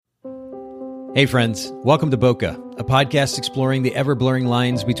Hey friends, welcome to Bokeh, a podcast exploring the ever-blurring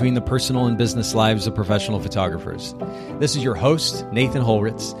lines between the personal and business lives of professional photographers. This is your host, Nathan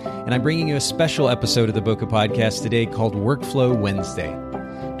Holritz, and I'm bringing you a special episode of the Bokeh podcast today called Workflow Wednesday.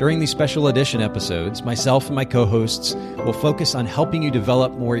 During these special edition episodes, myself and my co-hosts will focus on helping you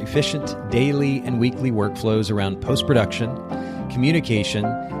develop more efficient daily and weekly workflows around post-production, communication,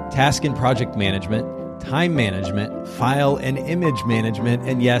 task and project management, time management, file and image management,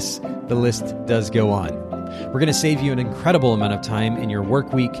 and yes, the list does go on. We're going to save you an incredible amount of time in your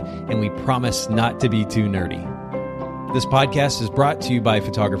work week, and we promise not to be too nerdy. This podcast is brought to you by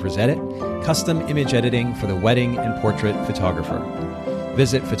Photographer's Edit, custom image editing for the wedding and portrait photographer.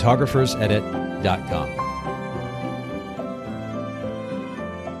 Visit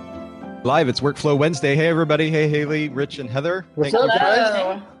photographersedit.com. Live, it's Workflow Wednesday. Hey, everybody. Hey, Haley, Rich, and Heather. What's up,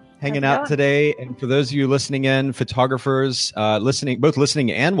 guys? Hanging out today. And for those of you listening in, photographers, both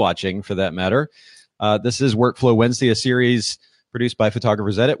listening and watching for that matter, this is Workflow Wednesday, a series produced by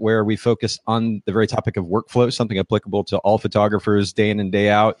Photographer's Edit, where we focus on the very topic of workflow, something applicable to all photographers day in and day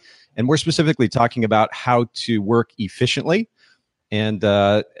out. And we're specifically talking about how to work efficiently. And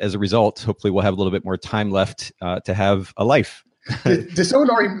as a result, hopefully we'll have a little bit more time left to have a life. Did someone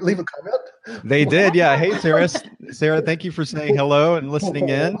already leave a comment? They did, yeah. Hey, Sarah. Sarah, thank you for saying hello and listening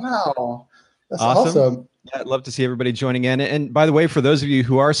in. Wow. That's awesome. Yeah, I'd love to see everybody joining in. And by the way, for those of you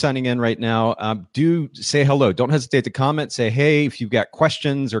who are signing in right now, do say hello. Don't hesitate to comment. Say, hey, if you've got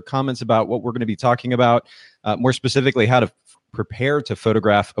questions or comments about what we're going to be talking about, more specifically, how to prepare to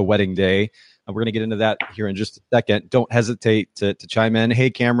photograph a wedding day. We're going to get into that here in just a second. Don't hesitate to chime in.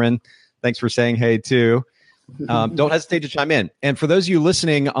 Hey, Cameron, thanks for saying hey, too. Don't hesitate to chime in. And for those of you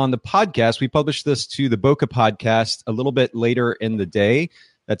listening on the podcast, we publish this to the Bokeh podcast a little bit later in the day.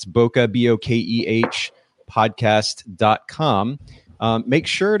 That's Bokeh, B-O-K-E-H, podcast.com. Make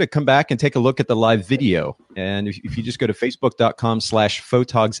sure to come back and take a look at the live video. And if you just go to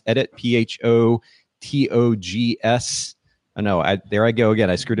facebook.com/photogsedit, P-H-O-T-O-G-S. Oh, no, there I go again.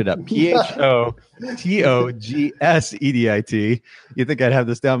 I screwed it up. P-H-O-T-O-G-S-E-D-I-T. You'd think I'd have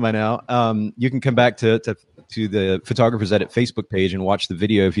this down by now. You can come back to the Photographer's Edit Facebook page and watch the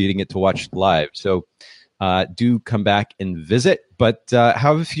video if you didn't get to watch live. So do come back and visit. But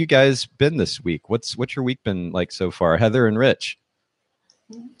how have you guys been this week? What's your week been like so far? Heather and Rich?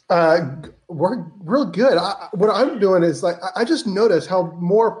 We're real good. What I'm doing is I just noticed how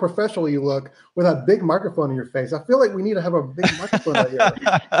more professional you look with a big microphone in your face. I feel like we need to have a big microphone right here.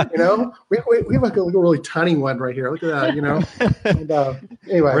 You know, we have like a little really tiny one right here. Look at that. You know. And,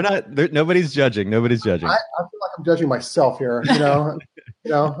 anyway, we're not. Nobody's judging. Nobody's judging. I feel like I'm judging myself here. You know.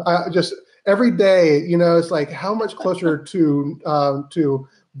 I just every day. You know, it's like how much closer to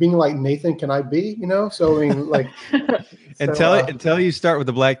being like Nathan can I be? You know. So I mean, like. Until you start with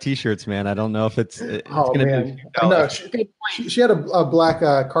the black T-shirts, man. I don't know if it's going to be. No, she had a black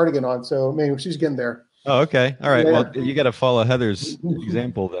cardigan on, so maybe she's getting there. Oh, okay. All right. Yeah. Well, you got to follow Heather's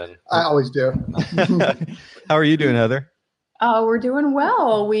example then. I always do. How are you doing, Heather? We're doing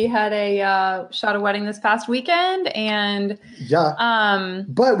well. We had shot a wedding this past weekend, and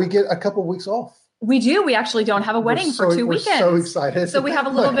but we get a couple weeks off. We do. We actually don't have a wedding for 2 weekends. We're so excited. So we have a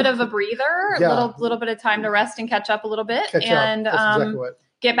little bit of a breather, a little bit of time to rest and catch up a little bit,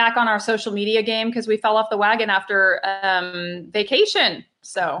 get back on our social media game because we fell off the wagon after vacation.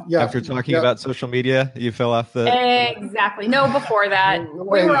 So after talking about social media, you fell off the exactly. No, before that,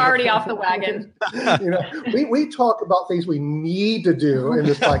 we were already off the wagon. You know, we talk about things we need to do in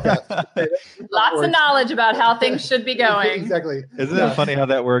this podcast. Lots of knowledge about how things should be going. Exactly. Isn't it funny how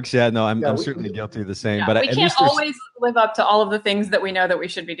that works? Yeah. No, I'm certainly guilty of the same. But we can't always live up to all of the things that we know that we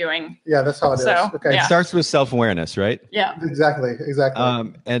should be doing. Yeah, that's how it is. Okay. It starts with self-awareness, right? Yeah. Exactly.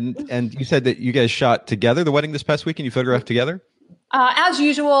 And you said that you guys shot together the wedding this past weekend. You photographed together. As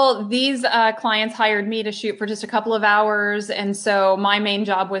usual, these clients hired me to shoot for just a couple of hours. And so my main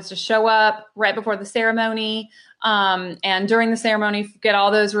job was to show up right before the ceremony and during the ceremony, get all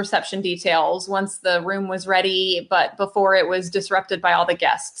those reception details once the room was ready, but before it was disrupted by all the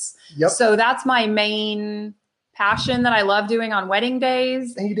guests. Yep. So that's my main passion that I love doing on wedding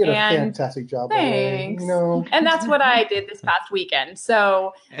days. And you did a fantastic job. Thanks. And that's what I did this past weekend.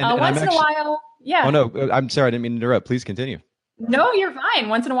 So once in a while, Oh, no, I'm sorry. I didn't mean to interrupt. Please continue. No, you're fine.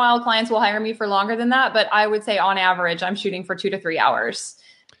 Once in a while, clients will hire me for longer than that. But I would say on average, I'm shooting for 2 to 3 hours.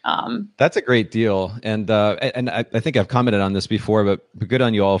 That's a great deal. And I think I've commented on this before, but good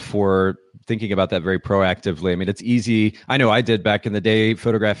on you all for thinking about that very proactively. I mean, it's easy. I know I did back in the day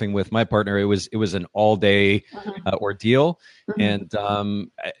photographing with my partner. It was an all day ordeal. And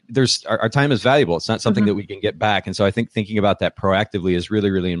there's our time is valuable. It's not something that we can get back. And so I think thinking about that proactively is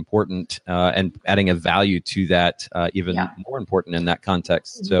really, really important, and adding a value to that even more important in that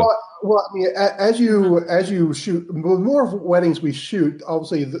context. So, well, I mean, as you shoot, the more weddings we shoot,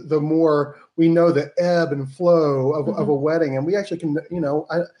 obviously, the more we know the ebb and flow of a wedding, and we actually can,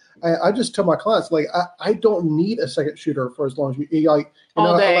 I just tell my clients, like, I don't need a second shooter for as long as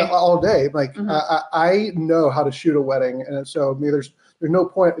all day. Like, I know how to shoot a wedding, and so I mean, there's no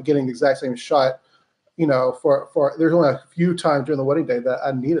point in getting the exact same shot. For there's only a few times during the wedding day that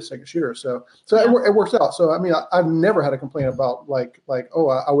I need a second shooter. So it works out. So I mean, I've never had a complaint about like oh,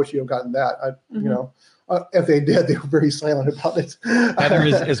 I wish you had gotten that. If they did, they were very silent about it. Heather,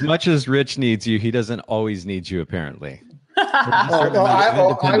 as much as Rich needs you, he doesn't always need you, apparently.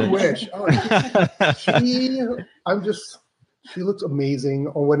 I wish. She looks amazing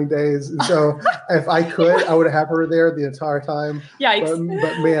on wedding days. And so if I could, I would have her there the entire time. Yikes.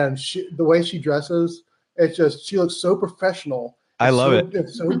 But man, the way she dresses, she looks so professional. I love it.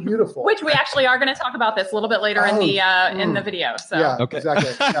 It's so beautiful. Which we actually are going to talk about this a little bit later in the video. So yeah, okay. Exactly.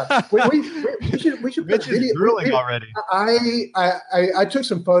 Yeah. We should put video. Drooling already. I took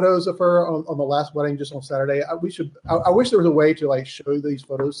some photos of her on the last wedding just on Saturday. I wish there was a way to like show these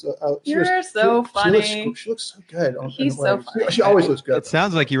photos. You're so funny. She looks so good. He's so funny. She always looks good. It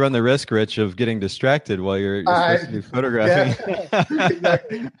sounds like you run the risk, Rich, of getting distracted while you're supposed to be photographing. Yeah,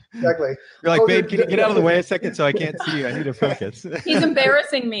 exactly. You're like, babe, can you get out of the way a second so I can't see you? I need to focus. He's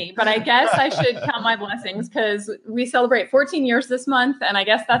embarrassing me, but I guess I should count my blessings because we celebrate 14 years this month, and I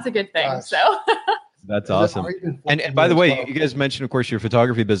guess that's a good thing. Gosh. So that's awesome. And by the way, you guys mentioned, of course, your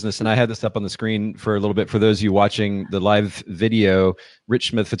photography business, and I had this up on the screen for a little bit for those of you watching the live video,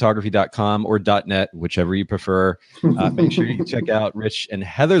 richsmithphotography.com or .net, whichever you prefer. Make sure you check out Rich and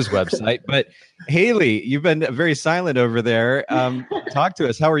Heather's website. But Haley, you've been very silent over there. Talk to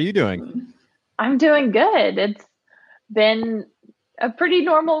us. How are you doing? I'm doing good. It's been a pretty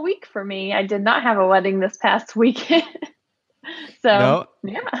normal week for me. I did not have a wedding this past weekend. Yeah.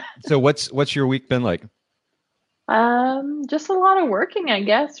 So what's your week been like? Just a lot of working, I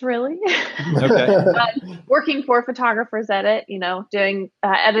guess, really. Okay. Working for Photographers Edit, doing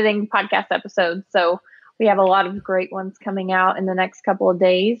editing podcast episodes. So we have a lot of great ones coming out in the next couple of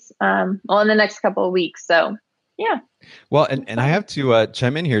days. In the next couple of weeks. So yeah. Well, and I have to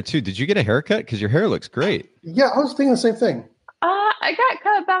chime in here too. Did you get a haircut? Because your hair looks great. Yeah, I was thinking the same thing. I got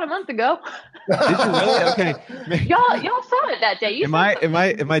cut about a month ago. Did you really? Okay. Y'all saw it that day. Am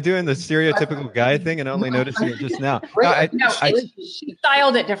I doing the stereotypical guy thing and only noticing it just now? She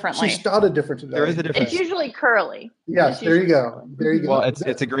styled it differently. She styled it different today. There is a difference. It's usually curly. Yes, there you go. Well,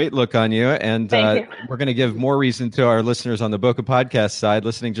 it's a great look on you, and we're going to give more reason to our listeners on the Bokeh podcast side,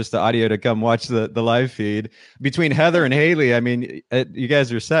 listening just to audio, to come watch the live feed. Between Heather and Haley, I mean, you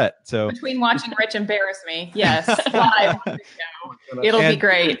guys are set. So between watching Rich embarrass me, yes, live. It'll be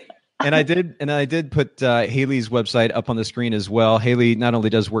great. And I did put Haley's website up on the screen as well. Haley not only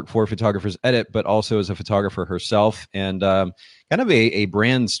does work for Photographers Edit, but also is a photographer herself, and kind of a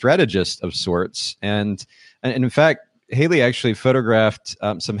brand strategist of sorts. And in fact, Haley actually photographed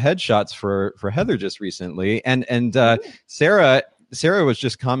some headshots for Heather just recently. And Sarah was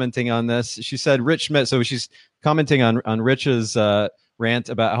just commenting on this. She said Rich Smith. So she's commenting on Rich's rant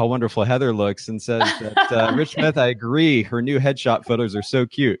about how wonderful Heather looks, and says that Rich Smith, I agree, her new headshot photos are so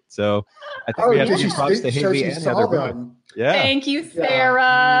cute. So I think we have to give props to Haley and Heather. Yeah. Thank you,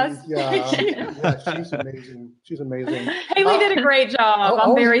 Sarah. She's amazing. She's amazing. Haley did a great job.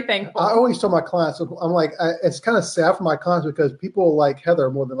 I'm very thankful. I always tell my clients, I'm like, it's kind of sad for my clients because people like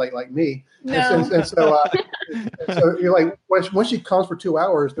Heather more than like me. No. And so you're like, when she comes for 2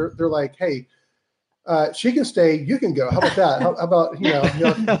 hours, they're like, hey, she can stay, you can go. How about that? How about,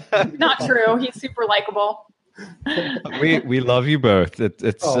 Not true. He's super likable. We love you both.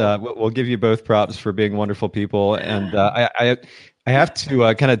 We'll give you both props for being wonderful people. And I have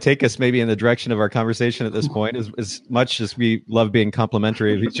to kind of take us maybe in the direction of our conversation at this point, as much as we love being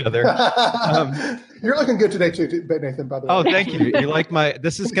complimentary of each other. You're looking good today too, Nathan, by the way. Oh, thank you. You like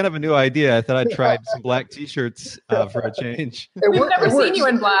this is kind of a new idea. I thought I'd try some black t-shirts for a change. We've never seen you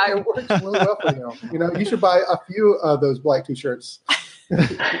in black. It works really well for you. You should buy a few of those black t-shirts.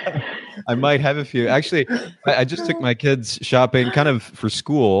 I might have a few. Actually, I just took my kids shopping kind of for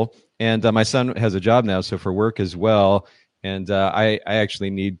school, and my son has a job now, so for work as well. And I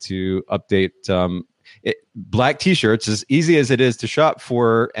actually need to update black t-shirts. As easy as it is to shop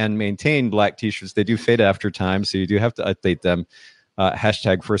for and maintain black t-shirts, they do fade after time, so you do have to update them.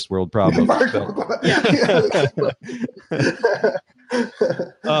 Hashtag first world problem.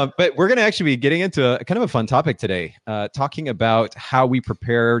 But we're going to actually be getting into a kind of a fun topic today, talking about how we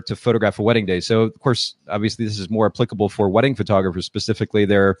prepare to photograph a wedding day. So, of course, obviously, this is more applicable for wedding photographers specifically.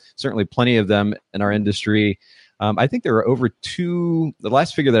 There are certainly plenty of them in our industry. I think there are the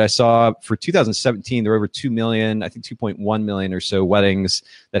last figure that I saw for 2017, there were over 2 million, I think 2.1 million or so weddings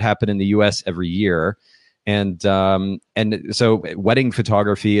that happen in the U.S. every year. And so wedding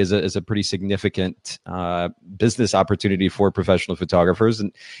photography is a pretty significant business opportunity for professional photographers.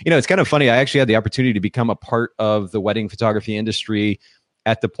 And, it's kind of funny. I actually had the opportunity to become a part of the wedding photography industry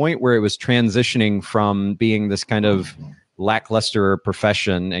at the point where it was transitioning from being this kind of lackluster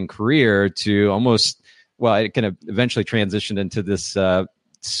profession and career to almost, well, it kind of eventually transitioned into this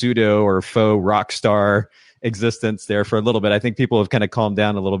pseudo or faux rock star existence there for a little bit. I think people have kind of calmed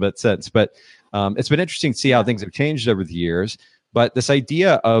down a little bit since, but it's been interesting to see how things have changed over the years. But this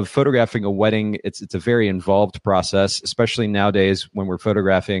idea of photographing a wedding, it's a very involved process, especially nowadays when we're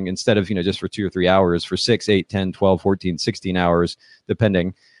photographing instead of, just for 2 or 3 hours, for 6, 8, 10, 12, 14, 16 hours,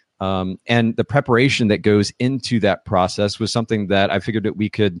 depending. And the preparation that goes into that process was something that I figured that we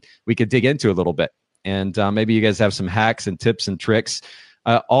could dig into a little bit. And maybe you guys have some hacks and tips and tricks.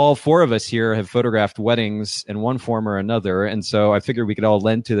 All 4 of us here have photographed weddings in one form or another. And so I figured we could all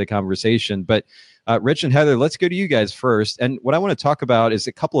lend to the conversation. But Rich and Heather, let's go to you guys first. And what I want to talk about is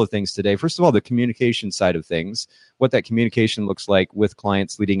a couple of things today. First of all, the communication side of things, what that communication looks like with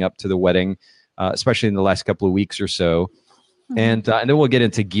clients leading up to the wedding, especially in the last couple of weeks or so. And then we'll get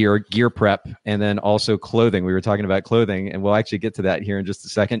into gear prep, and then also clothing. We were talking about clothing, and we'll actually get to that here in just a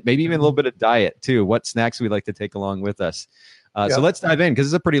second. Maybe even a little bit of diet too. What snacks we'd like to take along with us. So let's dive in because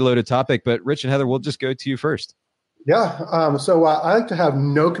it's a pretty loaded topic. But Rich and Heather, we'll just go to you first. Yeah. So I like to have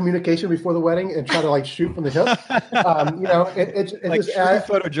no communication before the wedding and try to shoot from the hip. It's like just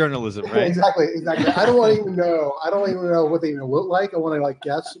photojournalism, right? Exactly. I don't want to even know. I don't even know what they even look like. I want to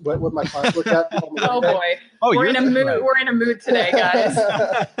guess what my clients look at. Oh boy. We're in a mood. Right. We're in a mood today, guys.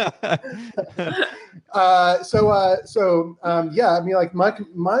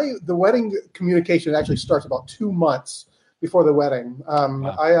 The wedding communication actually starts about 2 months before the wedding.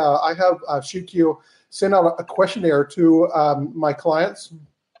 Wow. I have ShootQ send out a questionnaire to my clients,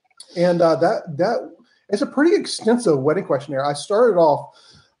 and that is a pretty extensive wedding questionnaire. I started off,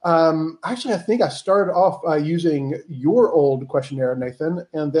 I think I started off using your old questionnaire, Nathan,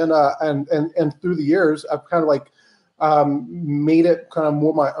 and then and through the years, I've kind of made it kind of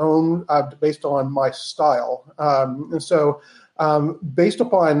more my own based on my style, and so based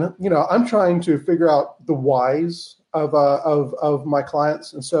upon I'm trying to figure out the whys of my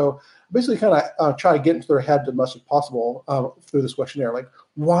clients, and so basically kind of try to get into their head as much as possible through this questionnaire. Like,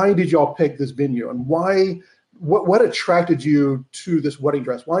 why did y'all pick this venue, and what attracted you to this wedding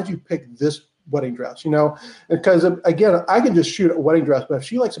dress? Why did you pick this wedding dress? Because again, I can just shoot a wedding dress, but if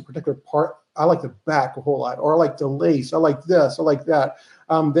she likes a particular part, I like the back a whole lot, or I like the lace, I like this, I like that.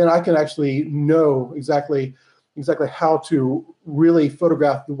 Then I can actually know exactly how to really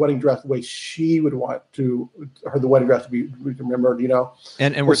photograph the wedding dress the way she would want the wedding dress to be remembered,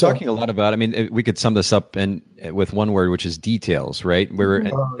 And we're talking a lot about, we could sum this up with one word, which is details, right?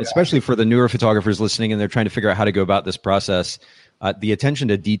 Especially for the newer photographers listening and they're trying to figure out how to go about this process. The attention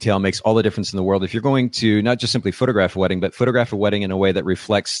to detail makes all the difference in the world. If you're going to not just simply photograph a wedding, but photograph a wedding in a way that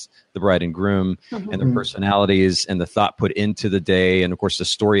reflects the bride and groom and their personalities and the thought put into the day, and of course the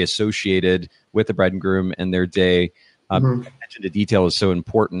story associated with the bride and groom and their day. Attention to detail is so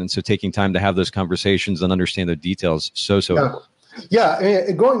important, and so taking time to have those conversations and understand the details so important. Yeah,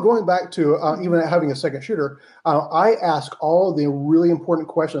 and going back to even having a second shooter, I ask all the really important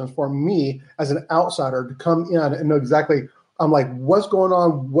questions for me as an outsider to come in and know exactly. I'm like, what's going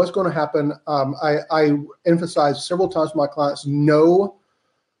on? What's going to happen? I emphasize several times to my clients, no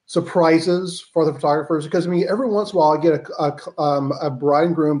surprises for the photographers, because every once in a while I get a bride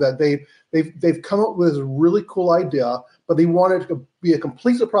and groom that they've come up with this really cool idea, but they want it to be a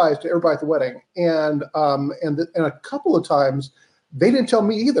complete surprise to everybody at the wedding, and a couple of times they didn't tell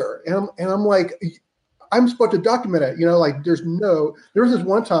me either, and I'm like, I'm supposed to document it, there was this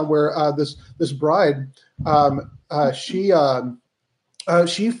one time where this bride. She found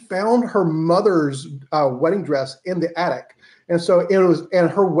her mother's wedding dress in the attic, and so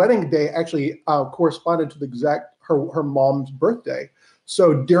her wedding day actually corresponded to the exact her mom's birthday.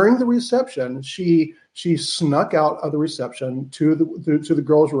 So during the reception, she snuck out of the reception to the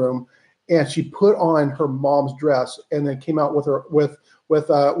girls' room, and she put on her mom's dress, and then came out with a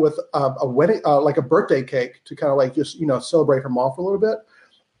wedding like a birthday cake to kind of just celebrate her mom for a little bit.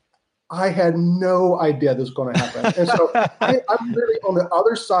 I had no idea this was going to happen. And so I'm literally on the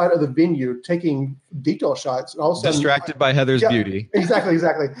other side of the venue taking detail shots. And all of a sudden, distracted by Heather's beauty. Exactly.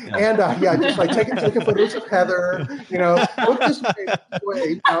 Yeah. And just like taking photos of Heather, look this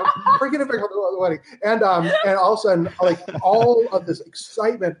way, forget about the wedding. And all of a sudden, like all of this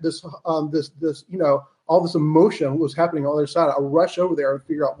excitement, this all this emotion was happening on the other side. I rush over there and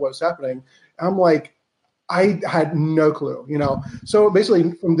figure out what's happening. I'm like, I had no clue, So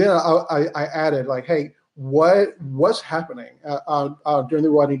basically, from then I added like, hey, what's happening during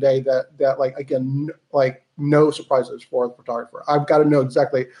the wedding day that like again like no surprises for the photographer. I've got to know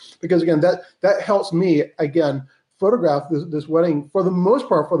exactly, because again that helps me again photograph this wedding for the most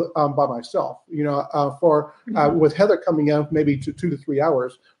part by myself. With Heather coming in maybe 2 to 3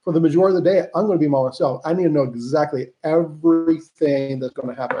 hours. For the majority of the day, I'm going to be by myself. I need to know exactly everything that's going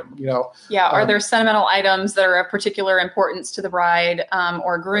to happen. Are there sentimental items that are of particular importance to the bride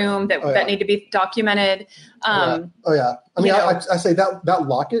or groom that need to be documented? I mean, I say that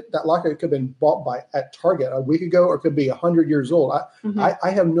locket could have been bought at Target a week ago, or it could be 100 years old. I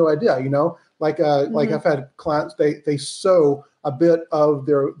have no idea. Like I've had clients, they sew a bit of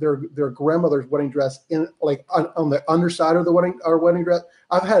their grandmother's wedding dress in like on the underside of the wedding dress.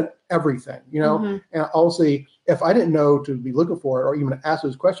 I've had everything, and obviously if I didn't know to be looking for it or even ask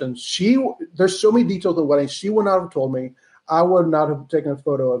those questions, there's so many details of the wedding. She would not have told me. I would not have taken a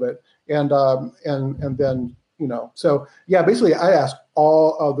photo of it. And then, so yeah, basically I ask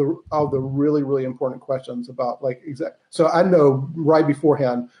all of the really, really important questions about like so I know right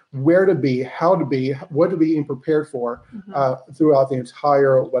beforehand where to be, how to be, what to be prepared for throughout the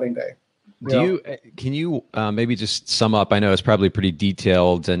entire wedding day. Can you maybe just sum up? I know it's probably pretty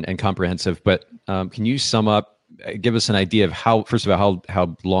detailed and comprehensive, but can you sum up, give us an idea of how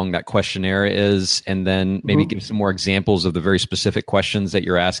long that questionnaire is, and then maybe give some more examples of the very specific questions that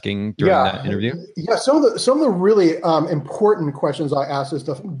you're asking during that interview? Yeah, some of the really important questions I ask is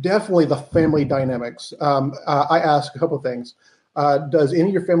definitely the family dynamics. I ask a couple of things. Does any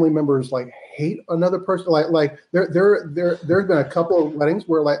of your family members like hate another person? Like there's been a couple of weddings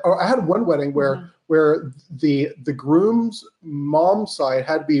where I had one wedding where the groom's mom's side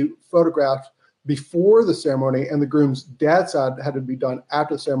had to be photographed before the ceremony, and the groom's dad's side had to be done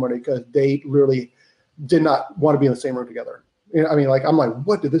after the ceremony because they really did not want to be in the same room together. I mean, like, I'm like,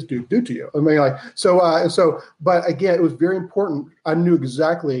 what did this dude do to you? I mean, like, but again, it was very important. I knew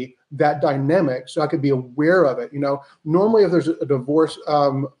exactly that dynamic so I could be aware of it. Normally if there's a divorce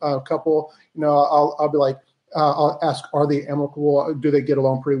couple, I'll be like, I'll ask, are they amicable? Do they get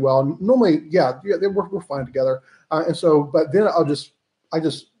along pretty well? Normally, we're fine together. But then I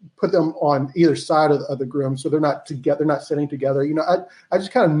just put them on either side of the groom, so they're not together, they're not sitting together. I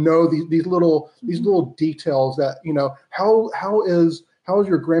just kind of know these little details that how is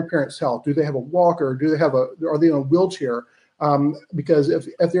your grandparents' health? Do they have a walker? Are they in a wheelchair? Because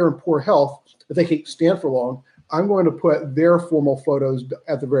if they're in poor health, if they can't stand for long, I'm going to put their formal photos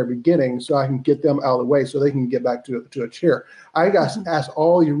at the very beginning so I can get them out of the way so they can get back to a chair. I got to ask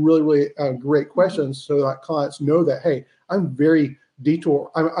all these really, really great questions so that clients know that, hey, I'm very detour.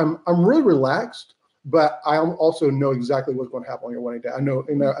 I'm really relaxed, but I also know exactly what's going to happen on your wedding day. I know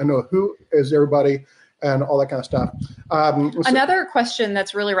who is everybody and all that kind of stuff. Another question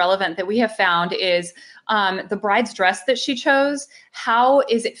that's really relevant that we have found is the bride's dress that she chose. How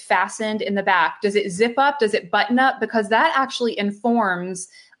is it fastened in the back? Does it zip up? Does it button up? Because that actually informs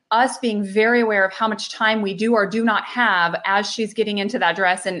us being very aware of how much time we do or do not have as she's getting into that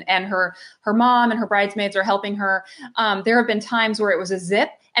dress, and her mom and her bridesmaids are helping her. There have been times where it was a zip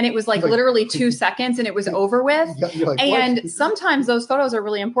and it was like literally 2 seconds and it was over with. And sometimes those photos are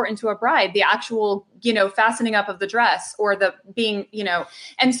really important to a bride, the actual, fastening up of the dress or the being,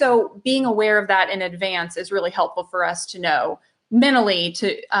 and so being aware of that in advance is really helpful for us to know mentally,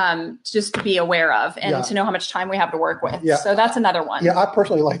 to just to be aware of and to know how much time we have to work with. Yeah. So that's another one. Yeah, I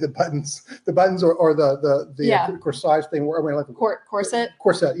personally like the buttons or the corsage thing. Where I like the corset.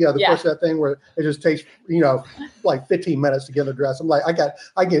 Corset, corset thing where it just takes like 15 minutes to get the dress. I'm like,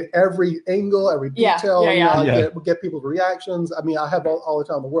 I get every angle, every detail. Get people's reactions. I mean, I have all the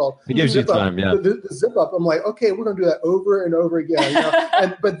time in the world. It gives you time. The zip up. I'm like, okay, we're gonna do that over and over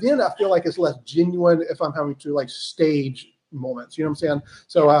again. But then I feel like it's less genuine if I'm having to like stage moments, you know what I'm saying?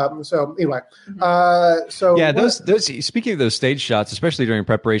 So anyway, those speaking of those stage shots, especially during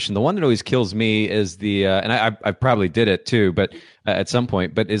preparation, the one that always kills me is the and I probably did it too, but at some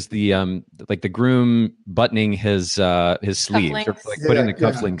point, but is the like the groom buttoning his sleeves, or like putting the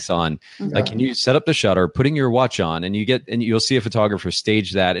cufflinks on. Like, can you set up the shutter, putting your watch on, and you'll see a photographer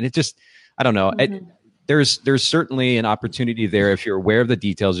stage that, and it just, I don't know. there's certainly an opportunity there if you're aware of the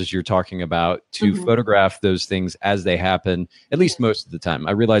details as you're talking about to photograph those things as they happen, at least most of the time.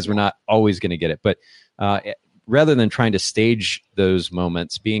 I realize we're not always going to get it, but rather than trying to stage those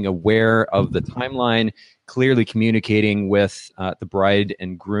moments, being aware of the timeline, clearly communicating with the bride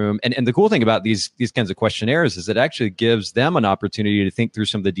and groom. And the cool thing about these kinds of questionnaires is it actually gives them an opportunity to think through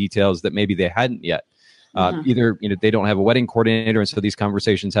some of the details that maybe they hadn't yet. Either they don't have a wedding coordinator, and so these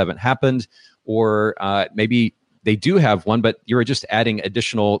conversations haven't happened, or maybe they do have one, but you're just adding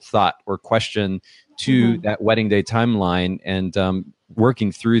additional thought or question to that wedding day timeline, and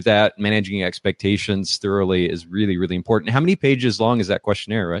working through that, managing expectations thoroughly is really, really important. How many pages long is that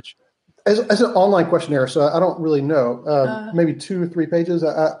questionnaire, Rich? As an online questionnaire, so I don't really know. Maybe 2 or 3 pages.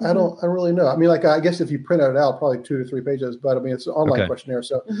 I don't really know. I mean, like, I guess if you print it out, probably 2 to 3 pages. But I mean, it's an online questionnaire.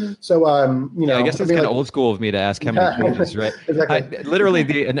 So, I guess it's kind of old school of me to ask how many pages, right?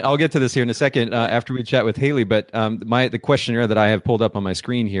 Exactly. And I'll get to this here in a second after we chat with Haley. But the questionnaire that I have pulled up on my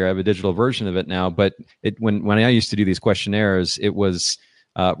screen here, I have a digital version of it now. But when I used to do these questionnaires, it was.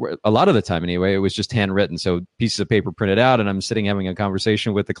 A lot of the time anyway, it was just handwritten. So pieces of paper printed out, and I'm sitting having a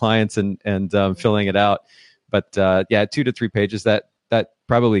conversation with the clients and filling it out. But 2 to 3 pages, that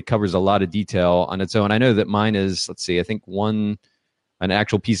probably covers a lot of detail on its own. I know that mine is, let's see, I think an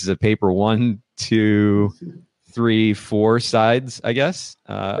actual pieces of paper, 1, 2, 3, 4 sides, I guess.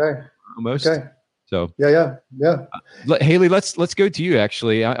 Almost. Okay. So yeah. Haley, let's go to you.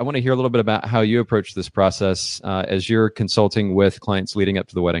 Actually, I want to hear a little bit about how you approach this process as you're consulting with clients leading up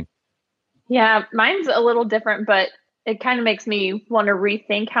to the wedding. Yeah, mine's a little different, but it kind of makes me want to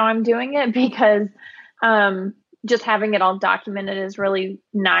rethink how I'm doing it, because just having it all documented is really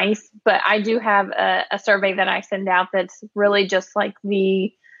nice. But I do have a survey that I send out that's really just like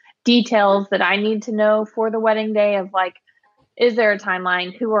the details that I need to know for the wedding day, of like, is there a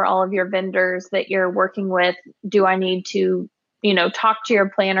timeline? Who are all of your vendors that you're working with? Do I need to, talk to your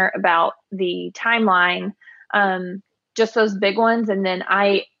planner about the timeline? Just those big ones. And then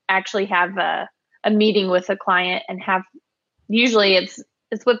I actually have a meeting with a client, and usually it's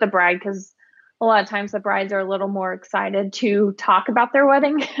with the bride, because a lot of times the brides are a little more excited to talk about their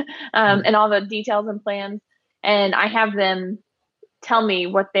wedding and all the details and plans. And I have them tell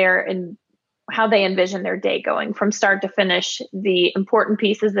me how they envision their day going from start to finish, the important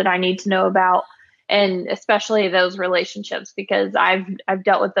pieces that I need to know about, and especially those relationships, because I've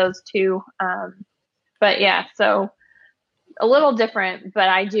dealt with those too. But yeah, so a little different, but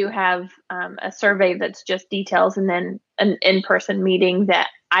I do have a survey that's just details, and then an in-person meeting that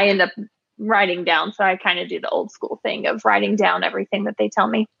I end up writing down. So I kind of do the old school thing of writing down everything that they tell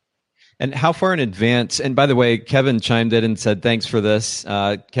me. And how far in advance? And by the way, Kevin chimed in and said, thanks for this.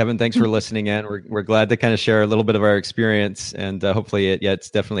 Kevin, thanks for listening in. We're glad to kind of share a little bit of our experience, and hopefully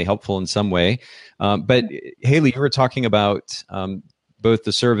it's definitely helpful in some way. But Haley, you were talking about both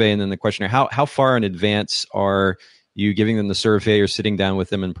the survey and then the questionnaire. How far in advance are you giving them the survey or sitting down with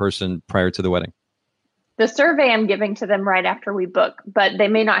them in person prior to the wedding? The survey I'm giving to them right after we book, but they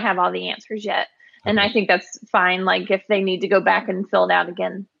may not have all the answers yet. And I think that's fine. Like, if they need to go back and fill it out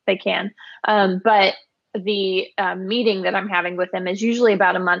again, they can. But the meeting that I'm having with them is usually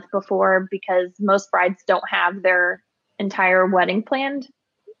about a month before, because most brides don't have their entire wedding planned,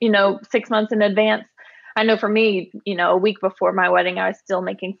 6 months in advance. I know for me, a week before my wedding, I was still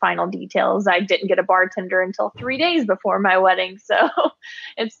making final details. I didn't get a bartender until 3 days before my wedding. So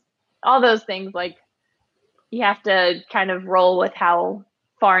it's all those things, like, you have to kind of roll with how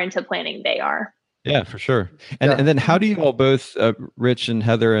far into planning they are. Yeah, for sure. And then how do you all both, Rich and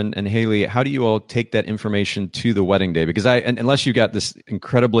Heather and Haley, how do you all take that information to the wedding day? Because unless you got this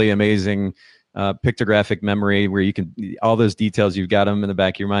incredibly amazing pictographic memory where you can, all those details, you've got them in the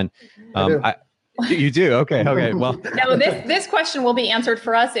back of your mind. You do? Okay. Well, no, this question will be answered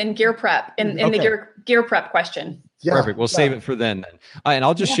for us in gear prep, in the gear prep question. Yeah, perfect. We'll save it for then. And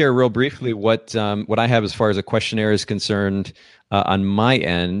I'll just share real briefly what I have as far as a questionnaire is concerned on my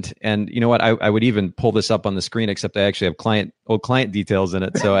end. And you know what? I would even pull this up on the screen, except I actually have old client details in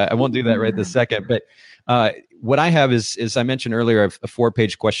it. So I won't do that right this second. But what I have is I mentioned earlier, a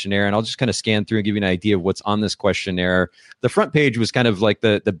 4-page questionnaire, and I'll just kind of scan through and give you an idea of what's on this questionnaire. The front page was kind of like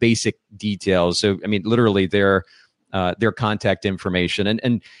the basic details. So, I mean, literally their contact information.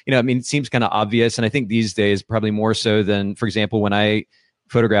 And it seems kind of obvious. And I think these days, probably more so than, for example, when I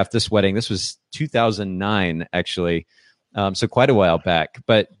photographed this wedding, this was 2009, actually. So quite a while back.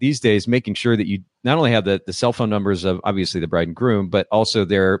 But these days, making sure that you not only have the cell phone numbers of obviously the bride and groom, but also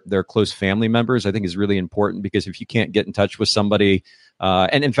their close family members, I think is really important, because if you can't get in touch with somebody,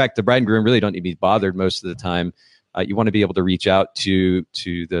 and in fact, the bride and groom really don't need to be bothered most of the time. You want to be able to reach out to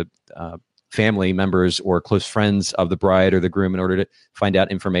the family members or close friends of the bride or the groom in order to find out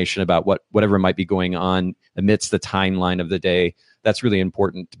information about whatever might be going on amidst the timeline of the day. That's really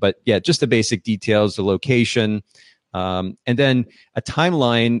important. But yeah, just the basic details, the location, and then a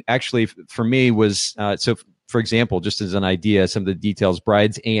timeline actually for me was, for example, just as an idea, some of the details,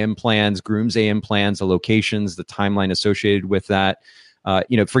 bride's AM plans, groom's AM plans, the locations, the timeline associated with that.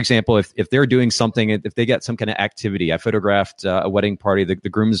 For example, if they're doing something, if they get some kind of activity, I photographed a wedding party. The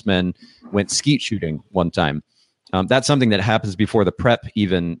groomsmen went skeet shooting one time. That's something that happens before the prep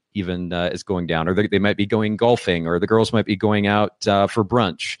even is going down, or they might be going golfing, or the girls might be going out for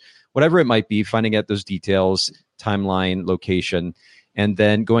brunch, whatever it might be. Finding out those details, timeline, location, and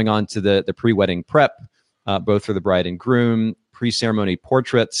then going on to the pre-wedding prep, both for the bride and groom, pre-ceremony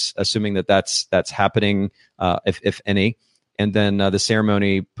portraits, assuming that's happening, if any. And then the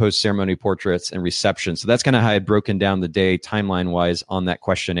ceremony, post-ceremony portraits, and reception. So that's kind of how I had broken down the day timeline-wise on that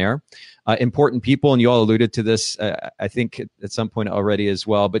questionnaire. Important people, and you all alluded to this, I think at some point already as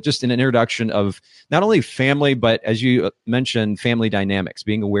well, but just an introduction of not only family, but as you mentioned, family dynamics,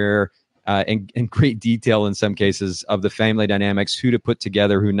 being aware in great detail in some cases of the family dynamics, who to put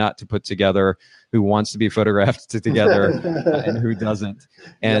together, who not to put together, who wants to be photographed together and who doesn't.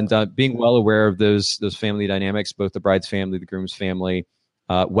 And being well aware of those family dynamics, both the bride's family, the groom's family,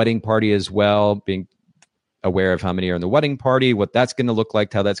 wedding party as well, being aware of how many are in the wedding party, what that's going to look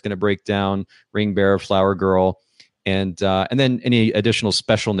like, how that's going to break down, ring bearer, flower girl. And then any additional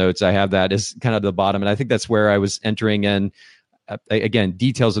special notes, I have that is kind of the bottom. And I think that's where I was entering in, again,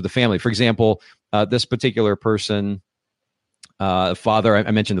 details of the family. For example, this particular person, father,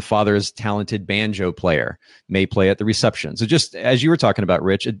 I mentioned the father is a talented banjo player, may play at the reception. So just as you were talking about,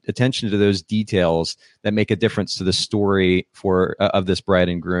 Rich, attention to those details that make a difference to the story of this bride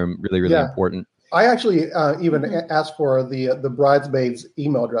and groom, really, really important. I actually even asked for the bridesmaids'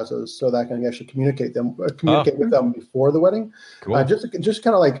 email addresses so that I can actually communicate with them before the wedding. Cool. Just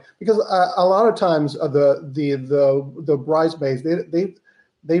kind of like, because a lot of times the bridesmaids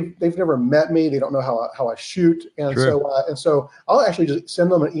they've never met me, they don't know how I shoot, and so I'll actually just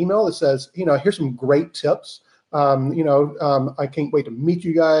send them an email that says, here's some great tips. I can't wait to meet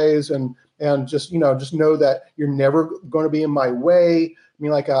you guys, and just know that you're never going to be in my way. I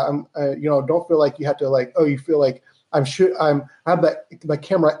mean, like, don't feel like you have to you feel like I have my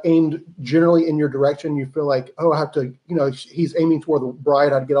camera aimed generally in your direction. You feel like, I have to, he's aiming toward the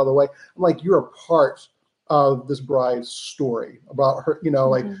bride. I have to get out of the way. I'm like, you're a part of this bride's story about her,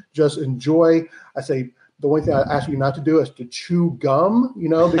 just enjoy. I say, the only thing I ask you not to do is to chew gum,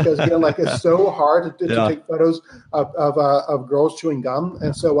 because again, it's so hard to take photos of girls chewing gum.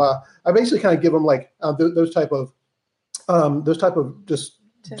 And so I basically kind of give them those type of just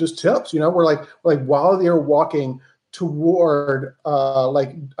tips, where like while they're walking toward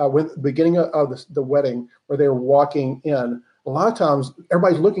when the beginning of the wedding, where they're walking in, a lot of times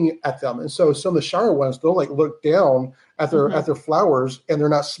everybody's looking at them, and so some of the shy ones, they'll look down at their flowers, and they're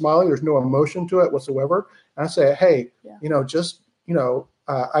not smiling. There's no emotion to it whatsoever. And I say, hey,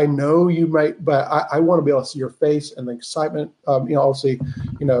 I know you might, but I want to be able to see your face and the excitement. Obviously,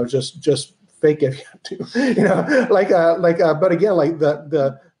 just fake if you have to, but again,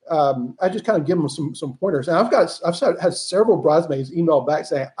 I just kind of give them some pointers. And I've had several bridesmaids email back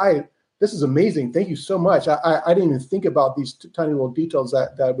saying, this is amazing. Thank you so much. I didn't even think about these tiny little details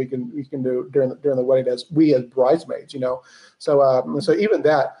that we can do during the wedding as bridesmaids, So even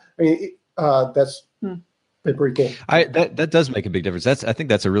that, I mean, that's pretty cool. That does make a big difference. I think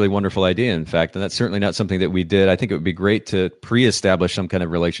that's a really wonderful idea, in fact, and that's certainly not something that we did. I think it would be great to pre-establish some kind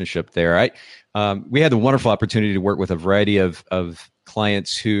of relationship there. We had the wonderful opportunity to work with a variety of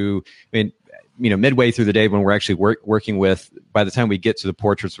clients who, midway through the day when we're actually working with, by the time we get to the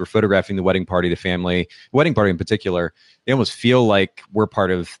portraits, we're photographing the wedding party, the family, wedding party in particular, they almost feel like we're part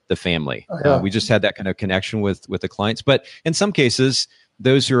of the family. Oh, yeah. We just had that kind of connection with the clients. But in some cases,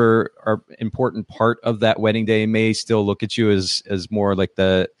 those who are important part of that wedding day may still look at you as more like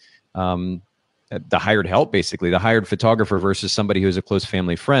the hired help, basically, the hired photographer versus somebody who's a close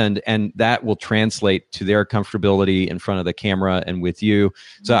family friend. And that will translate to their comfortability in front of the camera and with you.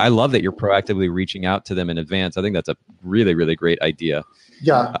 So I love that you're proactively reaching out to them in advance. I think that's a really, really great idea.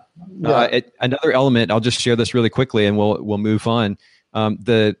 Yeah. Another element, I'll just share this really quickly and we'll move on.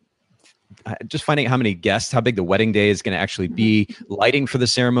 Just finding out how many guests, how big the wedding day is going to actually be, lighting for the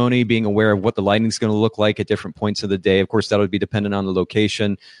ceremony, being aware of what the lighting is going to look like at different points of the day. Of course, that would be dependent on the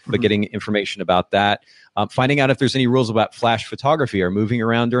location, but getting information about that. Finding out if there's any rules about flash photography or moving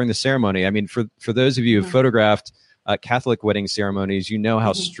around during the ceremony. I mean, for those of you who photographed Catholic wedding ceremonies,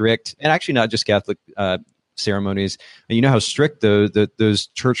 how strict, and actually not just Catholic ceremonies. And you know how strict those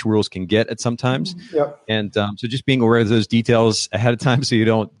church rules can get at sometimes. Yep. And so just being aware of those details ahead of time so you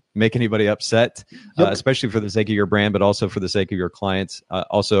don't make anybody upset, especially for the sake of your brand, but also for the sake of your clients.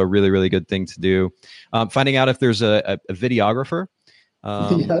 Also a really, really good thing to do. Finding out if there's a videographer.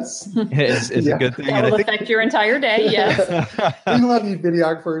 Yes, is a good thing. That will affect your entire day. Yes. We love you,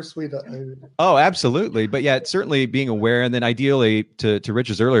 videographers. We do. Oh, absolutely. But yeah, certainly being aware, and then ideally, to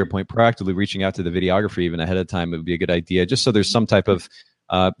Rich's earlier point, proactively reaching out to the videographer even ahead of time, it would be a good idea, just so there's some type of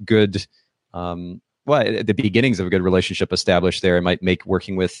good. At the beginnings of a good relationship established there, it might make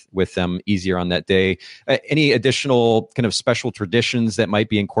working with them easier on that day. Any additional kind of special traditions that might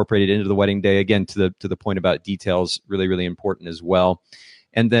be incorporated into the wedding day? Again, to the point about details, really, really important as well.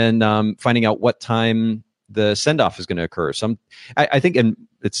 And then finding out what time the send-off is going to occur. I think, and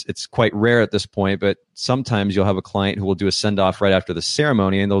it's quite rare at this point, but sometimes you'll have a client who will do a send-off right after the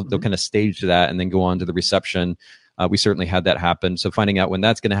ceremony, and they'll kind of stage that and then go on to the reception. We certainly had that happen. So finding out when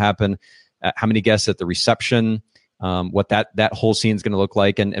that's going to happen, how many guests at the reception, what that whole scene is going to look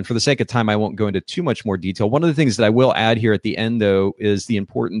like. And for the sake of time, I won't go into too much more detail. One of the things that I will add here at the end, though, is the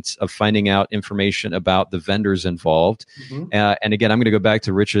importance of finding out information about the vendors involved. And again, I'm going to go back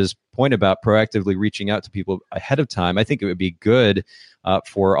to Rich's point about proactively reaching out to people ahead of time. I think it would be good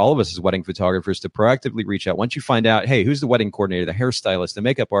for all of us as wedding photographers to proactively reach out. Once you find out, hey, who's the wedding coordinator, the hairstylist, the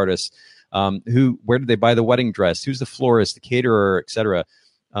makeup artist, where did they buy the wedding dress, who's the florist, the caterer, et cetera.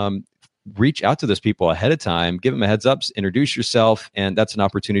 Reach out to those people ahead of time, give them a heads up, introduce yourself, and that's an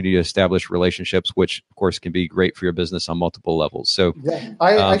opportunity to establish relationships, which of course can be great for your business on multiple levels. So yeah,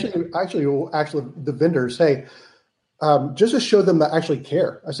 I actually the vendors, hey, just to show them that I actually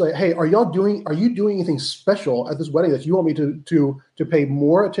care. I say, hey, are you doing anything special at this wedding that you want me to pay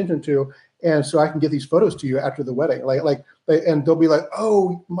more attention to? And so I can get these photos to you after the wedding. And they'll be like,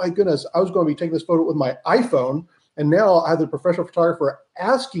 oh my goodness, I was going to be taking this photo with my iPhone, and now I have the professional photographer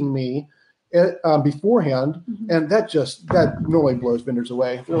asking me beforehand, and that normally blows vendors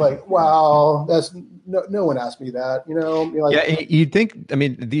away. They're like, "Wow, that's no one asked me that." You'd think. I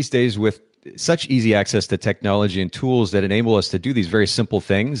mean, these days with such easy access to technology and tools that enable us to do these very simple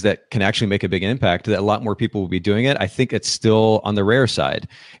things that can actually make a big impact, that a lot more people will be doing it. I think it's still on the rare side.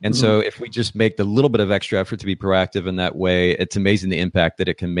 And so if we just make the little bit of extra effort to be proactive in that way, it's amazing the impact that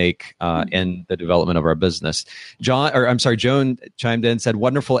it can make in the development of our business. Joan chimed in, said,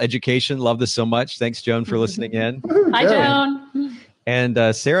 wonderful education. Love this so much. Thanks, Joan, for listening in. Hi, Joan.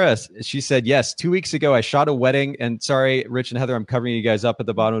 And Sarah, she said, yes, 2 weeks ago, I shot a wedding. And sorry, Rich and Heather, I'm covering you guys up at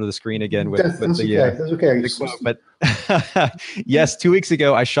the bottom of the screen again with That's okay. The quote. But yes, 2 weeks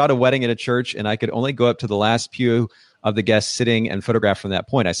ago, I shot a wedding at a church, and I could only go up to the last pew of the guests sitting and photograph from that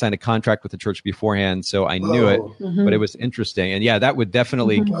point. I signed a contract with the church beforehand, so I knew it, but it was interesting. And yeah, that would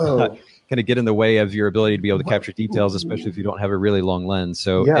definitely kind of get in the way of your ability to be able to capture details, especially if you don't have a really long lens.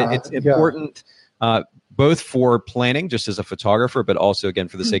 So it's important. Both for planning, just as a photographer, but also, again,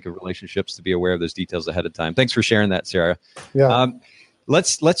 for the sake of relationships, to be aware of those details ahead of time. Thanks for sharing that, Sarah. Yeah.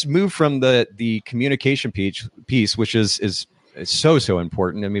 Let's move from the communication piece, which is so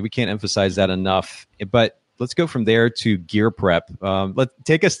important. I mean, we can't emphasize that enough. But let's go from there to gear prep.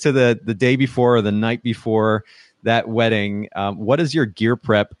 Take us to the day before or the night before that wedding. What does your gear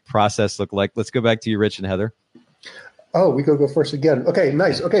prep process look like? Let's go back to you, Rich and Heather. Oh, we go first again. Okay,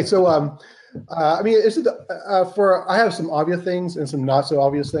 nice. Okay, so I have some obvious things and some not so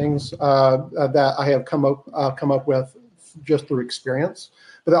obvious things that I have come up with just through experience.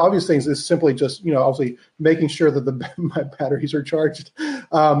 But the obvious things is simply just, obviously making sure that my batteries are charged,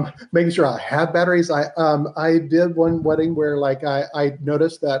 making sure I have batteries. I did one wedding where I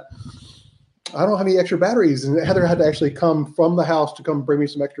noticed that I don't have any extra batteries, and Heather had to actually come from the house to come bring me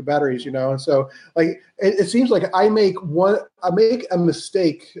some extra batteries, And so it seems like I make a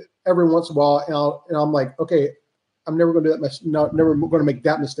mistake every once in a while, and I'm like, okay, I'm never going to do that. Never going to make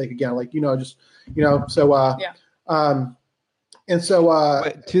that mistake again. And so,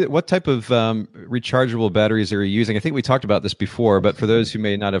 what type of rechargeable batteries are you using? I think we talked about this before, but for those who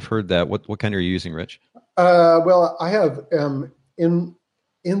may not have heard that, what kind are you using, Rich? Well, I have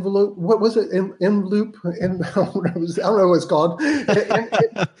envelope. What was it? Enloop? I don't know what it's called.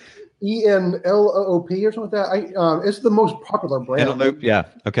 ENLOOP or something like that. It's the most popular brand. Envelope, yeah.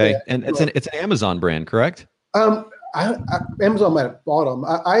 Okay, and it's an Amazon brand, correct? Amazon might have bought them.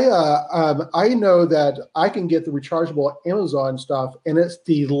 I know that I can get the rechargeable Amazon stuff, and it's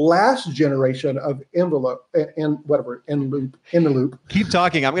the last generation of envelope and whatever Envelope. Keep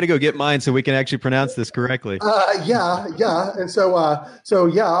talking. I'm going to go get mine so we can actually pronounce this correctly. Yeah. And so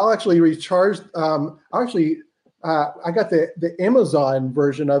I'll actually recharge. I'll actually I got the Amazon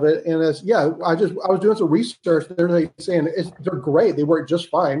version of it, and I was doing some research. They're like saying they're great. They work just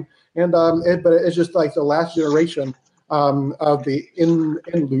fine, and but it's just like the last generation of the in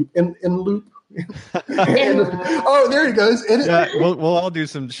loop. Oh, there he goes. We'll all do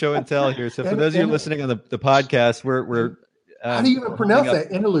some show and tell here. So for those of you listening on the podcast, we're how do you even pronounce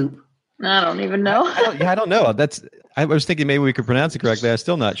that? In a loop. I don't even know. I don't know. I was thinking maybe we could pronounce it correctly. I'm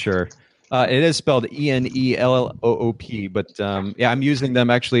still not sure. It is spelled Enelloop, but I'm using them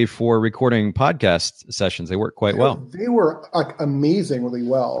actually for recording podcast sessions. They work quite well. They work amazingly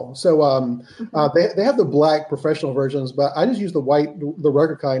well. So they have the black professional versions, but I just use the white, the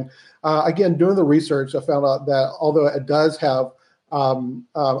rugged kind. Again, doing the research, I found out that although it does have a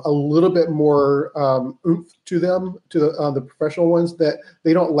little bit more oomph to them, to the professional ones, that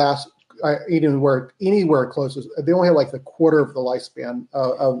they don't last anywhere close. They only have like the quarter of the lifespan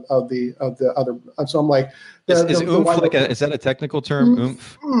of the other. So I'm like, is oomph like is that a technical term?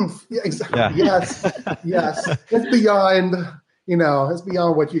 Oomph. Yeah, exactly. Yeah. Yes. It's beyond. It's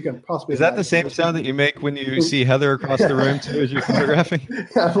beyond what you can possibly. Is that the same sound that you make when you see Heather across the room too as you're photographing?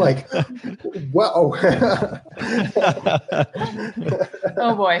 I'm like, whoa.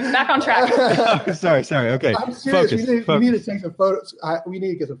 Oh boy, back on track. Sorry. Okay. I'm serious. We need to take some photos. We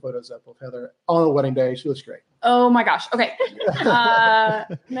need to get some photos up of Heather on a wedding day. She looks great. Oh my gosh. Okay.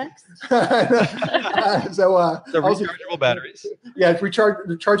 Next. So rechargeable batteries. Yeah, it's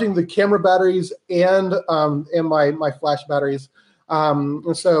recharging the camera batteries and my flash batteries.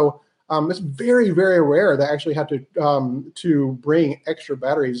 And so it's very, very rare that I actually have to bring extra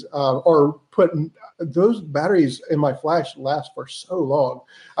batteries or put those batteries in my flash last for so long.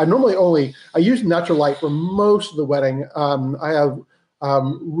 I use natural light for most of the wedding. I have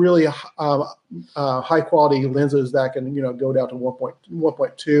really high quality lenses that can go down to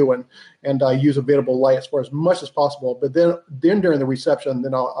 1.2 and use available light for as much as possible. But then during the reception,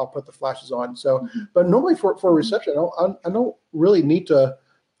 then I'll put the flashes on. So, but normally for a reception, I don't really need to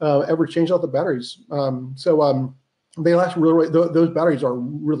ever change out the batteries. They last really. Those batteries are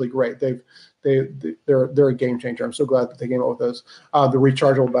really great. They're a game changer. I'm so glad that they came out with those. The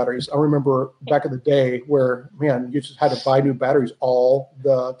rechargeable batteries. I remember back in the day where, man, you just had to buy new batteries all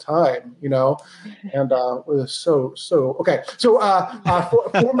the time, and it was so okay. So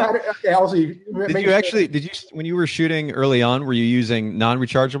format. Did you when you were shooting early on, were you using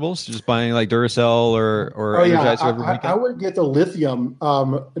non-rechargeables, just buying like Duracell or Energizer? I would get the lithium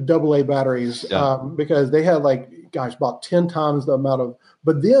AA batteries because they had about 10 times the amount of.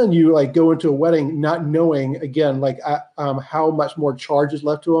 But then you go into a wedding not knowing again how much more charge is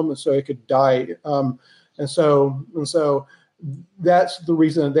left to them, and so it could die. And so that's the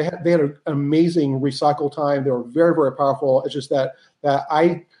reason they had an amazing recycle time. They were very, very powerful. It's just that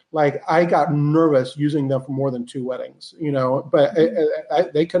I got nervous using them for more than 2 weddings, But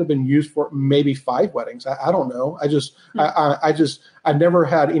they could have been used for maybe 5 weddings. I don't know. I never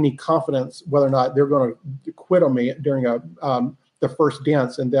had any confidence whether or not they're going to quit on me during the first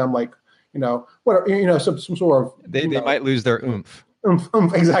dance, and then I'm like, some sort of they might lose their oomph.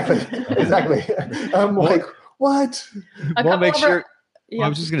 Exactly. I'm like, what? We'll make sure. Well, I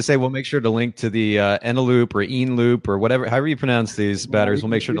was just going to say, we'll make sure to link to the Eneloop or Enloop or whatever, however you pronounce these batteries. We'll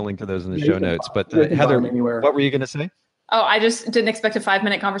make sure to link to those in the show notes. But Heather, what were you going to say? Oh, I just didn't expect a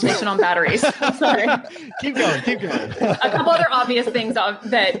 5-minute conversation on batteries. Sorry. Keep going. A couple other obvious things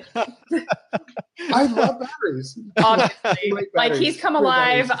that I love batteries. Obviously, like he's come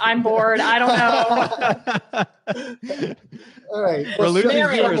alive. Batteries. I'm bored. I don't know. All right, we're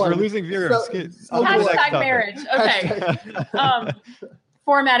losing viewers. Hashtag marriage. Okay.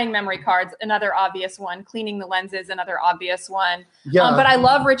 Formatting memory cards, another obvious one. Cleaning the lenses, another obvious one. Yeah. But I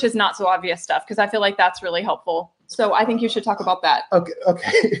love Rich's not so obvious stuff because I feel like that's really helpful. So I think you should talk about that.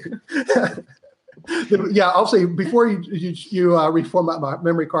 Okay. Yeah, obviously, before you reformat my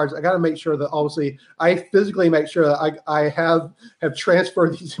memory cards, I got to make sure that obviously I physically make sure that I have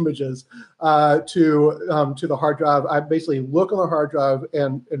transferred these images to the hard drive. I basically look on the hard drive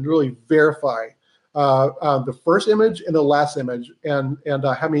and really verify the first image and the last image and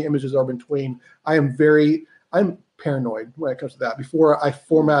how many images are between. I'm paranoid when it comes to that before I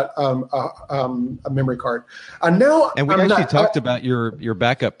format a memory card. And we actually talked about your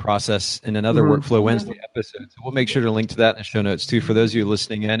backup process in another Workflow Wednesday episode. So we'll make sure to link to that in the show notes too for those of you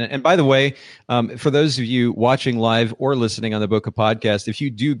listening in. And by the way, for those of you watching live or listening on the Bokeh Podcast, if you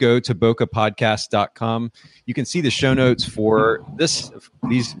do go to bokehpodcast.com, you can see the show notes for these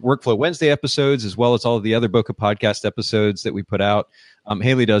Workflow Wednesday episodes as well as all of the other Bokeh Podcast episodes that we put out.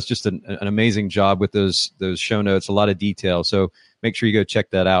 Haley does just an amazing job with those show notes, a lot of detail. So make sure you go check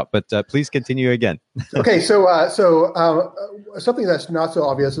that out. But please continue again. Okay, so something that's not so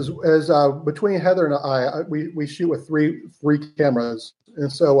obvious is between Heather and I, we shoot with three cameras,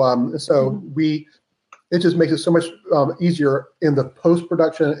 and so it just makes it so much easier in the post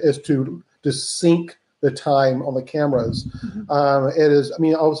production is to sync the time on the cameras. It is, I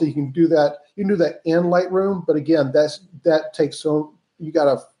mean, obviously you can do that in Lightroom, but again, it takes so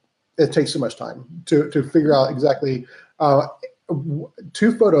much time to figure out exactly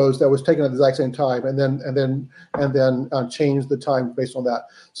two photos that was taken at the exact same time, and then change the time based on that.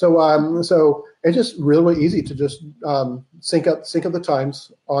 So it's just really easy to just sync up the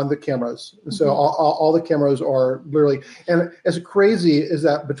times on the cameras. So all the cameras are literally, and as crazy is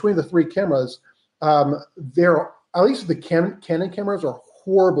that between the three cameras, they're, at least the Canon cameras are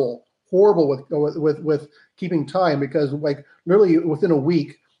horrible with keeping time, because like literally within a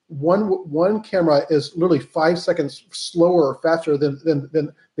week, one camera is literally 5 seconds slower or faster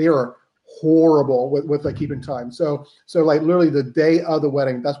than they are horrible with like keeping time. So like literally the day of the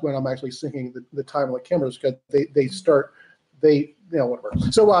wedding, that's when I'm actually syncing the time on the cameras, because they whatever.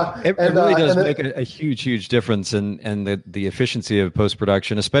 So it really does make a huge difference in the efficiency of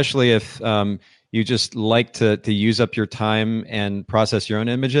post-production, especially if you just like to use up your time and process your own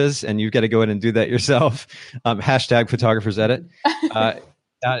images, and you've got to go in and do that yourself. Hashtag photographers edit.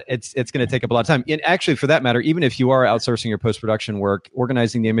 It's going to take up a lot of time. And actually, for that matter, even if you are outsourcing your post-production work,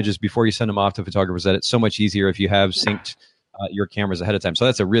 organizing the images before you send them off to photographers edit, it's so much easier if you have synced your cameras ahead of time. So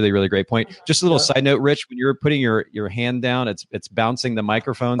that's a really, really great point. Just a little side note, Rich, when you're putting your hand down, it's bouncing the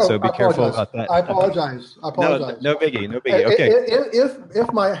microphone. So be careful about that. I apologize. No biggie. Okay.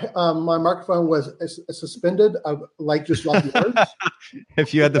 If my microphone was suspended, like yours,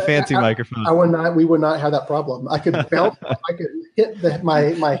 if you had the fancy microphone, we would not have that problem. I could bounce, I could hit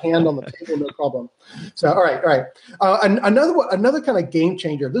my hand on the table, no problem. So, all right. Another kind of game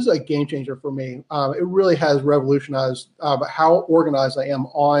changer. This is a game changer for me. It really has revolutionized how organized I am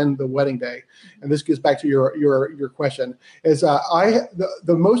on the wedding day. And this gets back to your question. Is I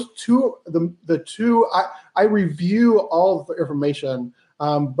review all of the information,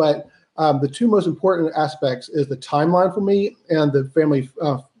 but the two most important aspects is the timeline for me and the family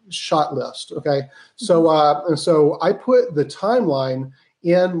shot list. Okay, so I put the timeline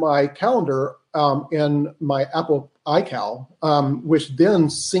in my calendar in my Apple iCal, which then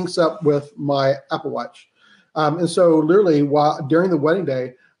syncs up with my Apple Watch. And so literally during the wedding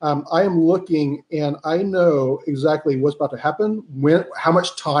day, I am looking and I know exactly what's about to happen, how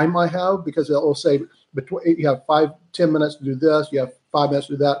much time I have, because it will say you have 5-10 minutes to do this, you have 5 minutes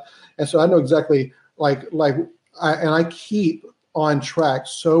to do that. And so I know exactly I keep on track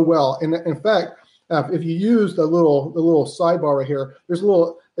so well. And in fact, if you use the little sidebar right here,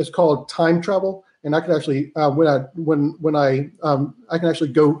 it's called time travel. And I can actually, when I can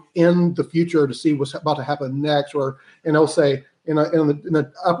actually go in the future to see what's about to happen next, and it'll say in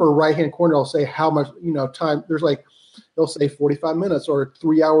the upper right hand corner, it'll say how much time. There's they'll say 45 minutes or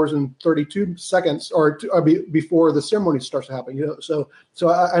 3 hours and 32 seconds, or before the ceremony starts to happen. So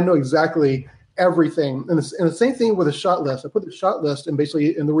I know exactly everything. And the same thing with a shot list. I put the shot list in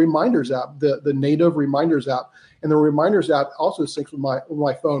the Reminders app, the native Reminders app, and the Reminders app also syncs with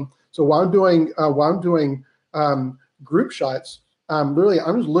my phone. So while I'm doing group shots, literally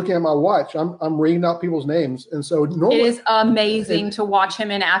I'm just looking at my watch. I'm reading out people's names, and so normally it is amazing to watch him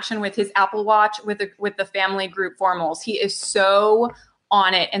in action with his Apple Watch with the family group formals. He is so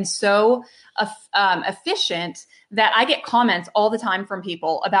on it and so efficient that I get comments all the time from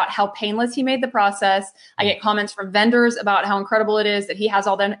people about how painless he made the process. I get comments from vendors about how incredible it is that he has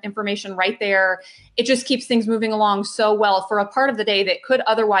all that information right there. It just keeps things moving along so well for a part of the day that could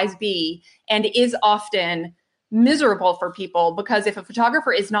otherwise be and is often miserable for people, because if a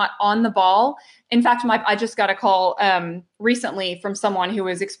photographer is not on the ball, in fact, I just got a call recently from someone who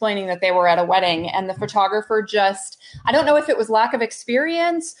was explaining that they were at a wedding and the photographer I don't know if it was lack of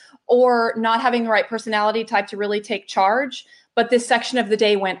experience or not having the right personality type to really take charge, but this section of the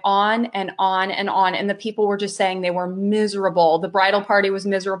day went on and on and on, and the people were just saying they were miserable. The bridal party was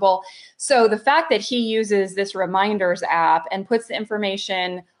miserable. So the fact that he uses this Reminders app and puts the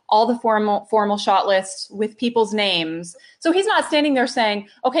information, all the formal shot lists with people's names. So he's not standing there saying,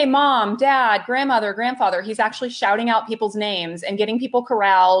 okay, mom, dad, grandmother, grandfather. He's actually shouting out people's names and getting people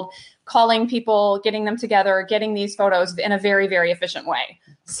corralled, calling people, getting them together, getting these photos in a very, very efficient way.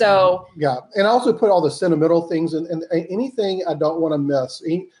 So yeah. And I also put all the sentimental things and anything I don't want to miss,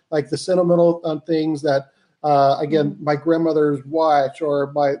 like the sentimental things that again, my grandmother's watch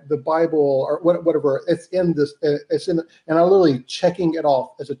or the Bible or whatever. It's in this. It's in, and I'm literally checking it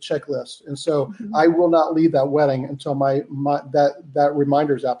off as a checklist. And so I will not leave that wedding until that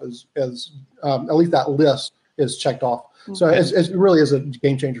reminders app is at least that list is checked off. So it really is a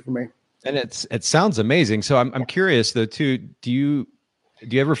game changer for me. And it sounds amazing. So I'm curious though too. Do you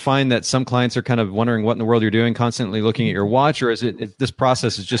ever find that some clients are kind of wondering what in the world you're doing, constantly looking at your watch, or is it this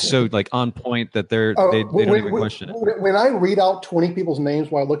process is just so like on point that they don't even question it? When I read out 20 people's names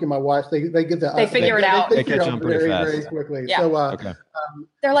while I look at my watch, they get that. They figure it out. They catch on pretty fast. Very quickly. Yeah. So, okay.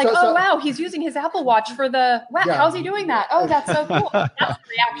 They're like, wow, he's using his Apple Watch for the, wow, how's he doing that? Oh, that's so cool. That's the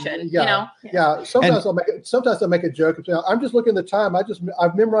reaction, you know? Yeah. Sometimes I'll make a joke. I'm just looking at the time.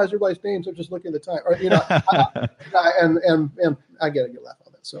 I've memorized everybody's names. I'm just looking at the time. Or, and I get a laugh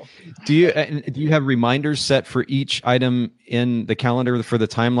on that. So do you have reminders set for each item in the calendar for the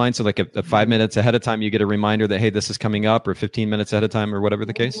timeline? So like a 5 minutes ahead of time, you get a reminder that, hey, this is coming up, or 15 minutes ahead of time, or whatever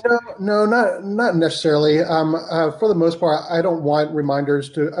the case? No, not necessarily. For the most part, I don't want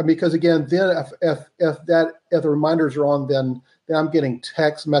reminders because again, then if the reminders are on, then I'm getting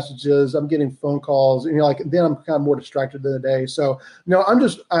text messages, I'm getting phone calls, and then I'm kind of more distracted in the day. So no, I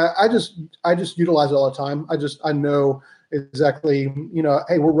just utilize it all the time. I know exactly,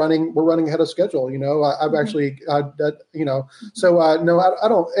 hey, we're running ahead of schedule. I've actually, so no, I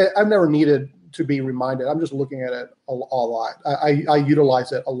don't, I've never needed to be reminded. I'm just looking at it a lot. I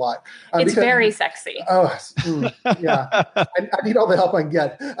utilize it a lot. It's very sexy. Oh, yeah. I need all the help I can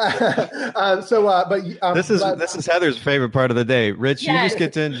get. This is Heather's favorite part of the day. Rich, you just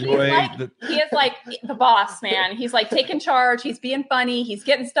get to enjoy. He is like the boss, man. He's like taking charge. He's being funny. He's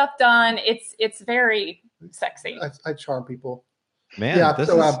getting stuff done. It's very sexy. I charm people. Man, yeah,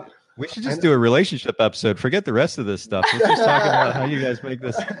 we should just do a relationship episode. Forget the rest of this stuff. Let's just talk about how you guys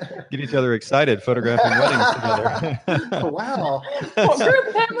get each other excited photographing weddings together. Wow. Well,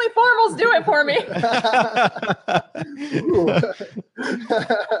 group family formals do it for me.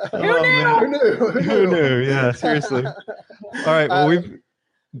 Who knew? Yeah, seriously. All right. Well,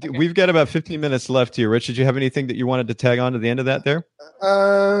 we've got about 15 minutes left here. Rich, did you have anything that you wanted to tag on to the end of that there?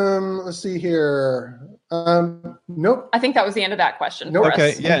 Let's see here. Nope. I think that was the end of that question. Nope.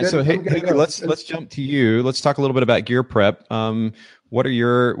 Okay. Yeah. So hey, let's jump to you. Let's talk a little bit about gear prep. What is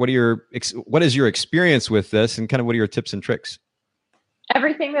your experience with this, and kind of what are your tips and tricks?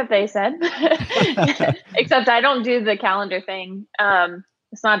 Everything that they said, except I don't do the calendar thing.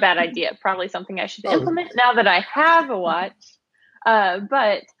 It's not a bad idea. Probably something I should implement now that I have a watch.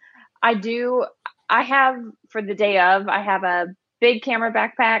 But I have for the day of, I have a big camera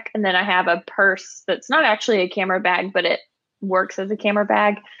backpack, and then I have a purse that's not actually a camera bag, but it works as a camera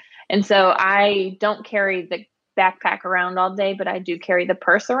bag. And so I don't carry the backpack around all day, but I do carry the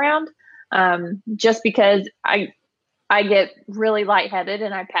purse around, just because I get really lightheaded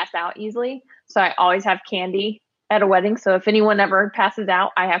and I pass out easily. So I always have candy at a wedding. So if anyone ever passes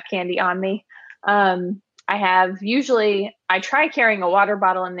out, I have candy on me. I try carrying a water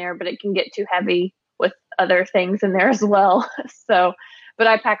bottle in there, but it can get too heavy with other things in there as well. So, but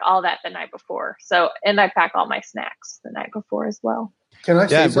I pack all that the night before. And I pack all my snacks the night before as well. Can I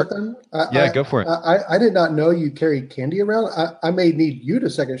say something? Go for it. I did not know you carried candy around. I may need you to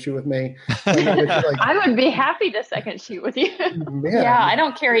second shoot with me. I would be happy to second shoot with you. Man. Yeah, I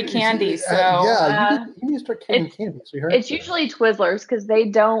don't carry candy, so you need to start carrying candy, sweetheart. It's usually Twizzlers because they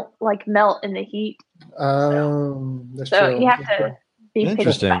don't melt in the heat. That's so true. You have to be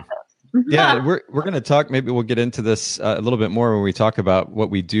interesting. About those. Yeah, we're going to talk. Maybe we'll get into this a little bit more when we talk about what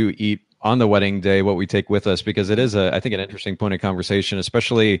we do eat on the wedding day, what we take with us, because it is I think an interesting point of conversation,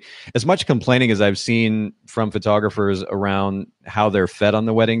 especially as much complaining as I've seen from photographers around how they're fed on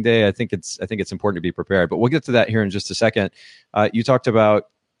the wedding day. I think it's important to be prepared, but we'll get to that here in just a second. You talked about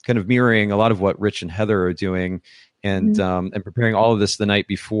kind of mirroring a lot of what Rich and Heather are doing, and preparing all of this the night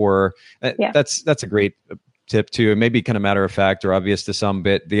before. That's a great tip too. It may be kind of matter of fact or obvious to some,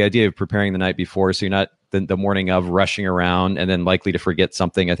 but the idea of preparing the night before, so you're not the morning of rushing around and then likely to forget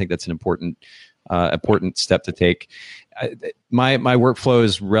something. I think that's an important step to take. My workflow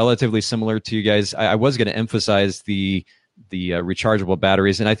is relatively similar to you guys. I was going to emphasize the rechargeable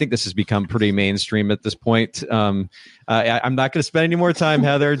batteries, and I think this has become pretty mainstream at this point. I'm not going to spend any more time,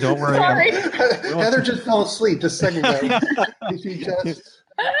 Heather. Don't worry. Heather just fell asleep just a second ago.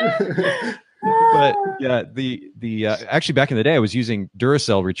 But yeah, the actually back in the day, I was using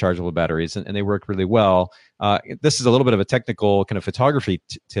Duracell rechargeable batteries, and they worked really well. This is a little bit of a technical kind of photography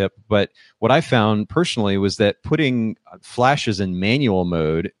tip, but what I found personally was that putting flashes in manual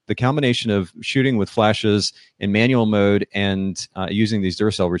mode, the combination of shooting with flashes in manual mode and using these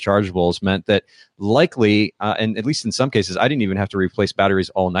Duracell rechargeables meant that likely, and at least in some cases, I didn't even have to replace batteries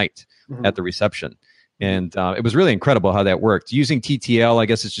all night at the reception. And it was really incredible how that worked. Using TTL, I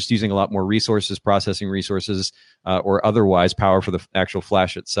guess it's just using a lot more resources, processing resources, or otherwise power for the actual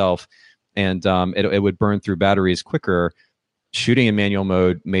flash itself. And it would burn through batteries quicker. Shooting in manual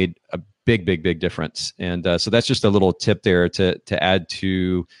mode made a big difference. And so that's just a little tip there to add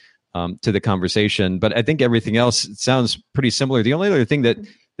to the conversation. But I think everything else sounds pretty similar. The only other thing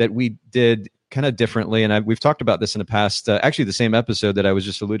that we did kind of differently, and we've talked about this in the past, actually the same episode that I was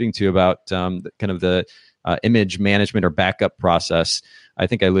just alluding to about kind of the image management or backup process. I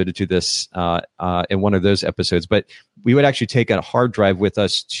think I alluded to this in one of those episodes, but we would actually take a hard drive with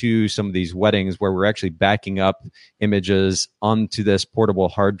us to some of these weddings where we're actually backing up images onto this portable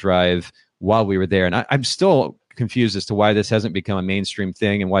hard drive while we were there. And I'm still confused as to why this hasn't become a mainstream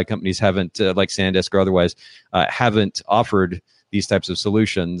thing and why companies haven't, like SanDisk or otherwise, haven't offered these types of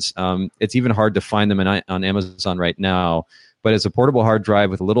solutions. It's even hard to find them on Amazon right now, but it's a portable hard drive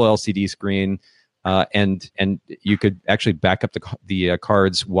with a little LCD screen, and you could actually back up the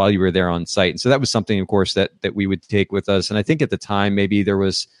cards while you were there on site. And so that was something, of course, that we would take with us. And I think at the time, maybe there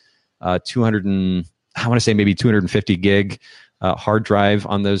was 250 gig hard drive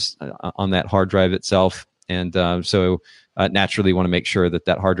on those on that hard drive itself. And so naturally want to make sure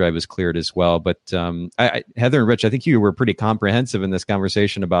that hard drive is cleared as well. But Heather and Rich, I think you were pretty comprehensive in this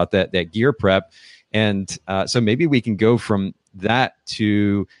conversation about that gear prep. And so maybe we can go from that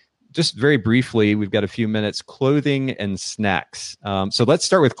to just very briefly, we've got a few minutes, clothing and snacks. So let's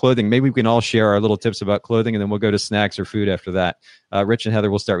start with clothing. Maybe we can all share our little tips about clothing, and then we'll go to snacks or food after that. Rich and Heather,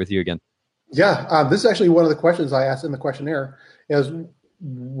 we'll start with you again. Yeah, this is actually one of the questions I asked in the questionnaire is,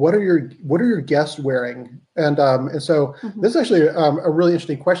 what are your guests wearing? And so this is actually a really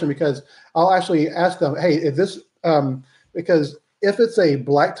interesting question, because I'll actually ask them, hey, is this because if it's a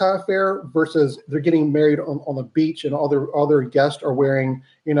black tie affair versus they're getting married on the beach and all their guests are wearing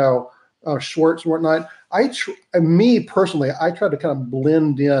shorts and whatnot, me personally, I try to kind of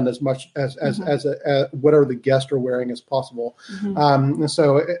blend in as much as whatever the guests are wearing as possible. Because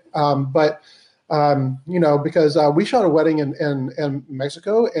we shot a wedding in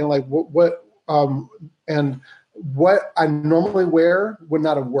Mexico, and like what I normally wear would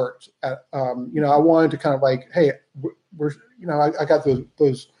not have worked. I wanted to kind of like, hey, I got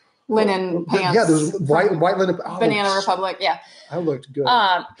those linen pants. Yeah, those white linen. Banana Republic. Yeah, I looked good.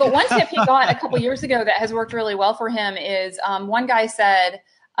 But one tip he got a couple years ago that has worked really well for him is one guy said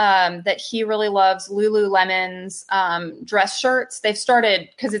that he really loves Lululemon's dress shirts. They've started,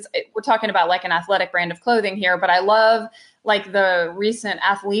 because we're talking about like an athletic brand of clothing here, but I love like the recent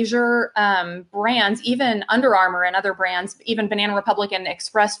athleisure brands, even Under Armour and other brands, even Banana Republic and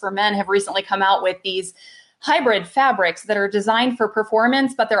Express for Men have recently come out with these hybrid fabrics that are designed for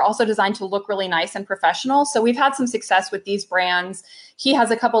performance, but they're also designed to look really nice and professional. So we've had some success with these brands. He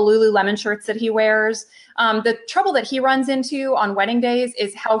has a couple Lululemon shirts that he wears. The trouble that he runs into on wedding days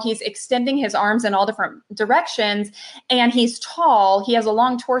is how he's extending his arms in all different directions, and he's tall. He has a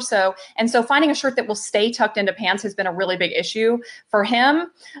long torso. And so finding a shirt that will stay tucked into pants has been a really big issue for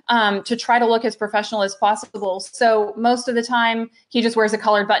him, to try to look as professional as possible. So most of the time he just wears a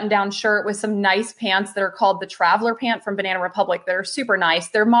collared button down shirt with some nice pants that are called the Traveler pant from Banana Republic that are super nice.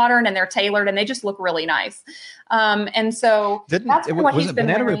 They're modern and they're tailored and they just look really nice. And so was it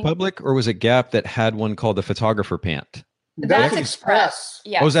Banana Republic or was it Gap that had one called the Photographer pant? That's Express.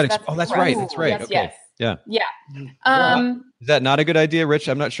 Yeah. Oh, is that that's right. That's right. Yes, okay. Yes. Yeah. Is that not a good idea, Rich?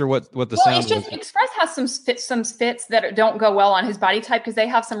 I'm not sure what the sound it's just was. Express has some fits that don't go well on his body type, because they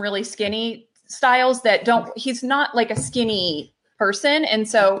have some really skinny styles that he's not like a skinny person. And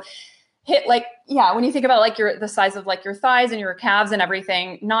so when you think about like the size of like your thighs and your calves and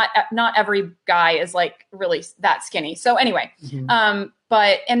everything, not every guy is like really that skinny. So anyway,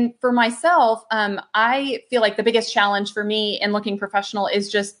 and for myself, I feel like the biggest challenge for me in looking professional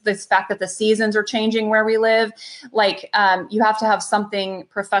is just this fact that the seasons are changing where we live. Like, you have to have something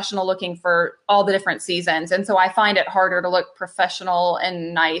professional looking for all the different seasons. And so I find it harder to look professional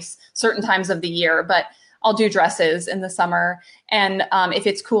and nice certain times of the year, but I'll do dresses in the summer. And if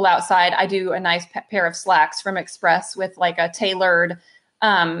it's cool outside, I do a nice pair of slacks from Express with like a tailored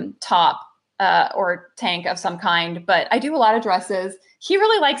top or tank of some kind, but I do a lot of dresses. He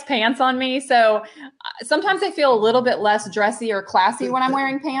really likes pants on me. So sometimes I feel a little bit less dressy or classy when I'm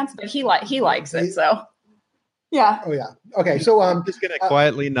wearing pants, but he likes it. So yeah. Oh yeah. Okay. So I'm just going to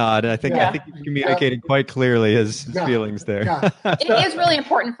quietly nod. I think you've communicated quite clearly his feelings there. Yeah. It is really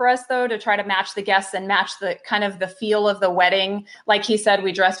important for us though, to try to match the guests and match the kind of the feel of the wedding. Like he said,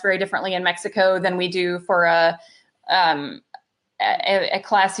 we dress very differently in Mexico than we do for a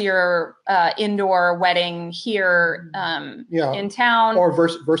classier indoor wedding here in town, or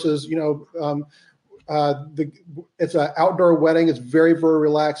versus it's an outdoor wedding. It's very, very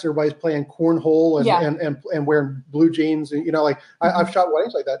relaxed. Everybody's playing cornhole and wearing blue jeans. And, I've shot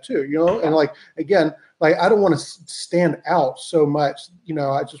weddings like that too, and again, I don't want to stand out so much,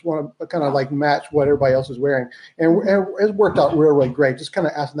 I just want to kind of match what everybody else is wearing. And it's worked out really, really great. Just kind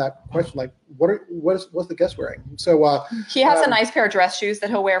of asking that question, what's the guest wearing? So he has a nice pair of dress shoes that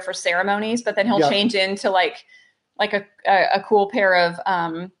he'll wear for ceremonies, but then he'll change into a cool pair of,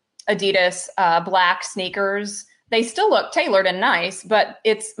 Adidas black sneakers. They still look tailored and nice, but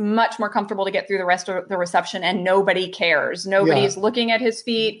it's much more comfortable to get through the rest of the reception, and nobody cares. Nobody's looking at his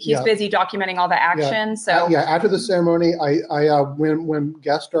feet. He's busy documenting all the action. So after the ceremony, I when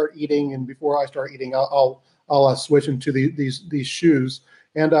guests start eating and before I start eating, I'll switch into these shoes.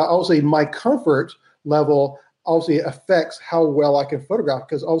 And obviously my comfort level obviously affects how well I can photograph,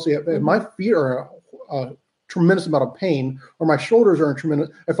 because obviously if my feet are tremendous amount of pain, or my shoulders are in tremendous.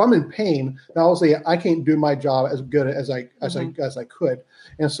 If I'm in pain, then obviously I can't do my job as good as I could.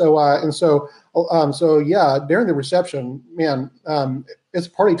 And so during the reception, man, it's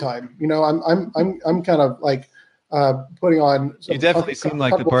party time. I'm kind of putting on. You definitely seem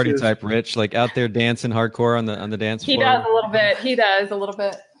like the party type, Rich. Out there dancing hardcore on the dance floor. He does a little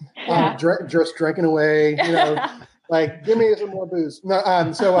bit. Yeah. Just drinking away. Give me some more booze. No.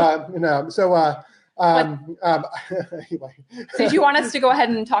 Anyway. Did you want us to go ahead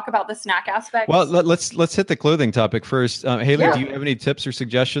and talk about the snack aspect? Well, let's hit the clothing topic first. Haley, do you have any tips or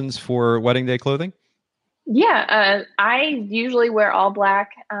suggestions for wedding day clothing? Yeah, I usually wear all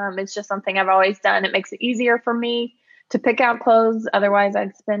black. It's just something I've always done. It makes it easier for me to pick out clothes. Otherwise,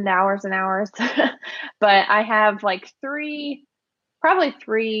 I'd spend hours and hours. But I have probably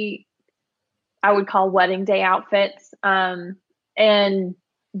three, I would call wedding day outfits. And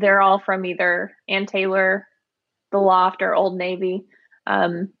they're all from either Ann Taylor, The Loft, or Old Navy.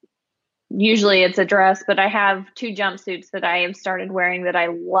 Usually it's a dress, but I have 2 jumpsuits that I have started wearing that I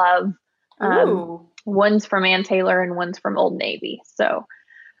love. One's from Ann Taylor and one's from Old Navy. So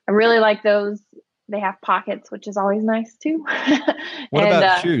I really like those. They have pockets, which is always nice too. What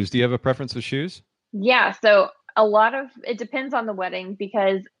about shoes? Do you have a preference with shoes? Yeah. So it depends on the wedding,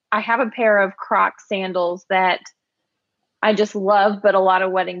 because I have a pair of Crocs sandals that I just love, but a lot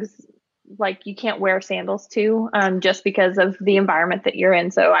of weddings, you can't wear sandals too, just because of the environment that you're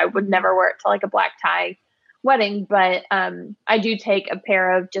in. So I would never wear it to a black tie wedding, but I do take a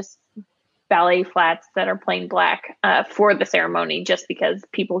pair of just ballet flats that are plain black for the ceremony, just because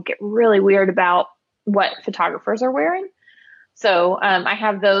people get really weird about what photographers are wearing. So I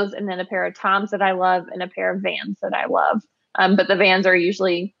have those, and then a pair of Toms that I love, and a pair of Vans that I love. But the Vans are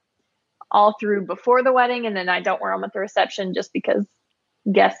usually all through before the wedding, and then I don't wear them at the reception just because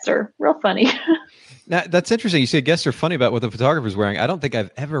guests are real funny. Now, that's interesting. You say guests are funny about what the photographer's wearing. I don't think I've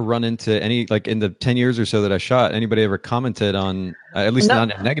ever run into any, in the 10 years or so that I shot, anybody ever commented on, at least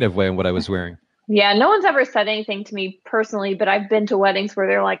not in a negative way, on what I was wearing. Yeah, no one's ever said anything to me personally, but I've been to weddings where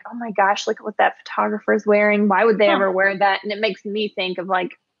they're like, oh my gosh, look at what that photographer's wearing. Why would they ever wear that? And it makes me think of oh,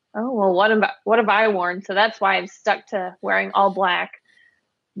 well, what have I worn? So that's why I've stuck to wearing all black,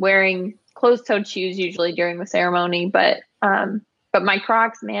 wearing closed-toed shoes usually during the ceremony. But my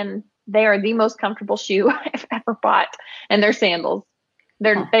Crocs, man, they are the most comfortable shoe I've ever bought, and they're sandals.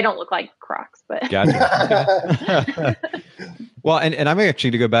 They don't look like Crocs, but gotcha. Well, and I'm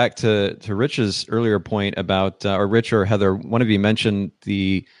actually to go back to Rich's earlier point about, or Rich or Heather, one of you mentioned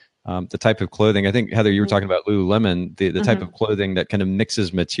the type of clothing. I think Heather, you were talking about Lululemon, the type of clothing that kind of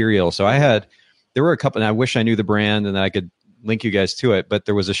mixes material. So there were a couple, and I wish I knew the brand and I could link you guys to it, but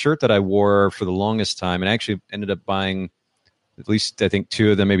there was a shirt that I wore for the longest time, and I actually ended up buying at least, I think,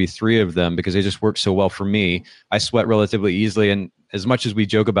 2 of them, maybe 3 of them, because they just work so well for me. I sweat relatively easily, and as much as we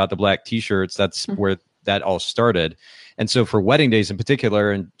joke about the black t-shirts, that's where that all started. And so for wedding days in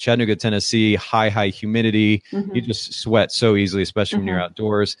particular, in Chattanooga, Tennessee, high humidity, you just sweat so easily, especially when you're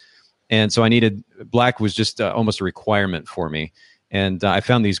outdoors. And so black was just almost a requirement for me. And I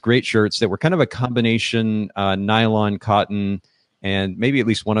found these great shirts that were kind of a combination nylon, cotton, and maybe at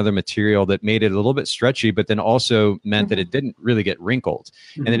least one other material that made it a little bit stretchy, but then also meant that it didn't really get wrinkled.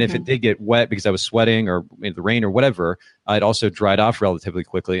 And then if it did get wet because I was sweating or in the rain or whatever, it also dried off relatively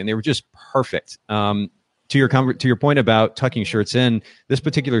quickly, and they were just perfect. To your point about tucking shirts in, this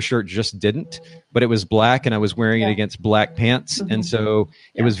particular shirt just didn't, but it was black and I was wearing it against black pants. And so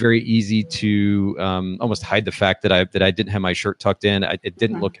it was very easy to almost hide the fact that I didn't have my shirt tucked in. It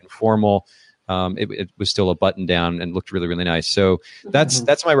didn't look informal. It was still a button down and looked really, really nice. So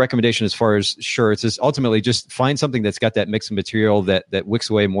that's my recommendation as far as shirts, is ultimately just find something that's got that mix of material that wicks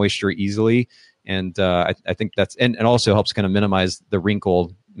away moisture easily. And I think that's, and also helps kind of minimize the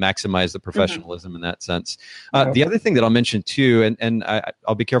wrinkle, maximize the professionalism in that sense. The other thing that I'll mention too, and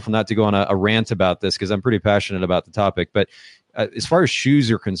I'll be careful not to go on a rant about this because I'm pretty passionate about the topic, but as far as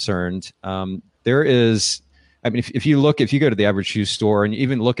shoes are concerned, there is, I mean, if you go to the average shoe store and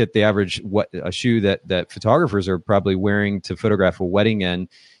even look at the average a shoe that photographers are probably wearing to photograph a wedding in,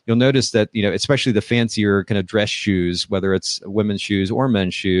 you'll notice that, especially the fancier kind of dress shoes, whether it's women's shoes or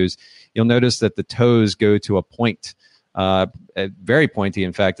men's shoes, you'll notice that the toes go to a point, very pointy,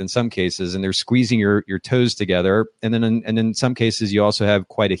 in fact, in some cases, and they're squeezing your toes together. And then in some cases, you also have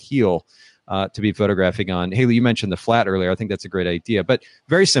quite a heel to be photographing on. Haley, you mentioned the flat earlier. I think that's a great idea. But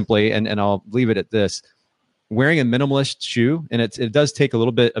very simply, and I'll leave it at this, wearing a minimalist shoe, and it does take a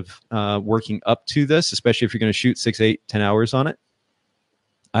little bit of working up to this, especially if you're going to shoot 6, 8, 10 hours on it.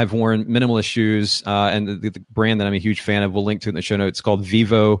 I've worn minimalist shoes, and the brand that I'm a huge fan of, we'll link to in the show notes, called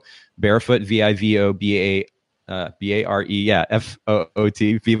Vivo Barefoot, VIVO BARE, FOOT,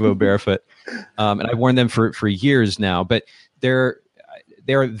 Vivo Barefoot. And I've worn them for years now, but they're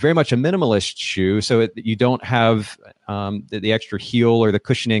very much a minimalist shoe, so you don't have the extra heel or the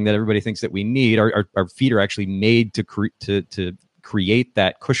cushioning that everybody thinks that we need. Our feet are actually made to create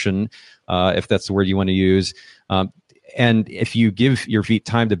that cushion, if that's the word you want to use. And if you give your feet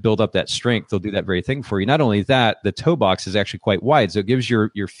time to build up that strength, they'll do that very thing for you. Not only that, the toe box is actually quite wide, so it gives your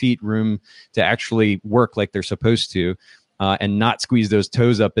feet room to actually work like they're supposed to, and not squeeze those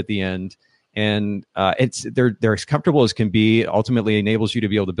toes up at the end. And they're as comfortable as can be. It ultimately enables you to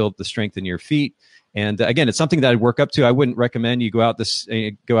be able to build the strength in your feet. And again, it's something that I'd work up to. I wouldn't recommend you go out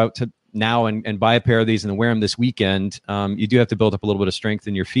to now and buy a pair of these and wear them this weekend. You do have to build up a little bit of strength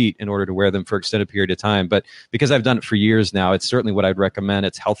in your feet in order to wear them for an extended period of time. But because I've done it for years now, it's certainly what I'd recommend.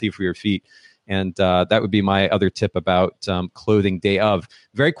 It's healthy for your feet. And that would be my other tip about clothing day of.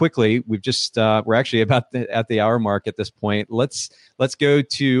 Very quickly, we're actually about at the hour mark at this point. Let's go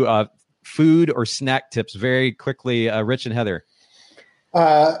to food or snack tips very quickly. Rich and Heather.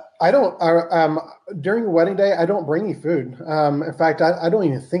 During wedding day, I don't bring any food. In fact, I don't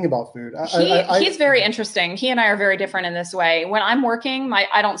even think about food. He's very interesting. He and I are very different in this way. When I'm working,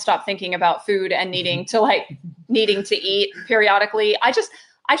 I don't stop thinking about food and needing to eat periodically. I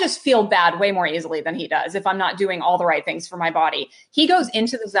just feel bad way more easily than he does if I'm not doing all the right things for my body. He goes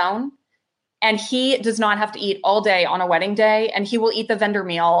into the zone. And he does not have to eat all day on a wedding day. And he will eat the vendor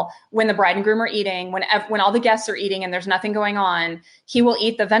meal when the bride and groom are eating, when all the guests are eating and there's nothing going on. He will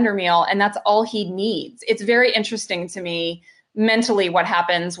eat the vendor meal, and that's all he needs. It's very interesting to me mentally what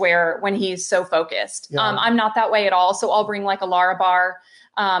happens when he's so focused. Yeah. I'm not that way at all. So I'll bring like a Lara bar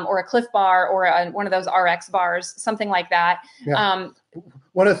or a Cliff bar or one of those RX bars, something like that. Yeah.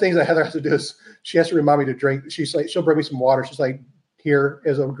 One of the things that Heather has to do is she has to remind me to drink. She's like, she'll bring me some water. She's like, here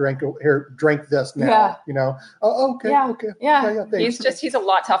is a drink. Here, drink this now. Yeah. Oh, okay. Yeah. Okay. Yeah. He's a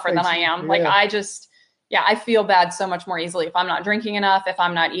lot tougher than I am. Like I feel bad so much more easily if I'm not drinking enough, if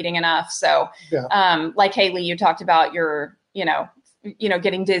I'm not eating enough. So, like Haley, you talked about your,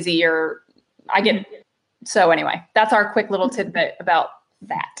 getting dizzy so anyway, that's our quick little tidbit about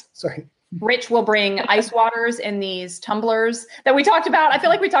that. Sorry. Rich will bring ice waters in these tumblers that we talked about. I feel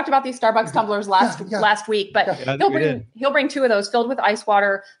like we talked about these Starbucks tumblers last week, but he'll bring 2 of those filled with ice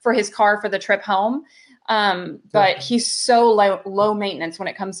water for his car for the trip home. But he's so low maintenance when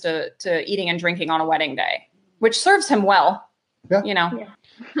it comes to eating and drinking on a wedding day, which serves him well. Yeah.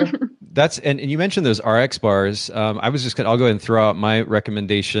 That's and you mentioned those RX bars. I'll go ahead and throw out my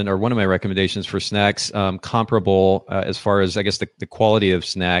recommendation, or one of my recommendations for snacks, comparable as far as I guess the quality of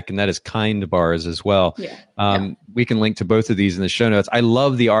snack, and that is Kind bars as well. We can link to both of these in the show notes. I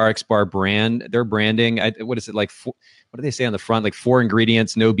love the RX bar brand. Their branding, what is it like? What do they say on the front? Like 4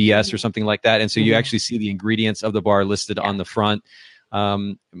 ingredients, no BS, or something like that. And so you actually see the ingredients of the bar listed on the front.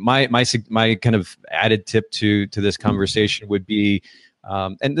 My kind of added tip to this conversation would be.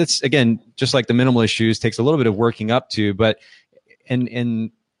 And this, again, just like the minimalist shoes, takes a little bit of working up to, but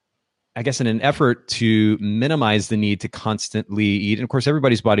and I guess in an effort to minimize the need to constantly eat, and of course,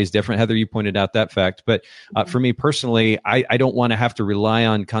 everybody's body is different. Heather, you pointed out that fact. But for me personally, I don't want to have to rely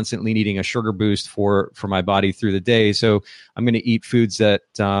on constantly needing a sugar boost for my body through the day. So I'm going to eat foods that,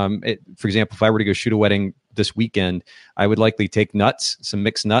 for example, if I were to go shoot a wedding this weekend, I would likely take nuts, some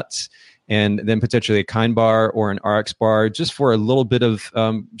mixed nuts, and then potentially a Kind bar or an RX bar, just for a little bit of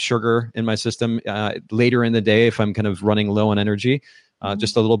sugar in my system later in the day if I'm kind of running low on energy.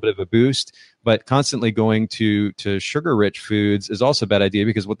 Just a little bit of a boost, but constantly going to sugar-rich foods is also a bad idea,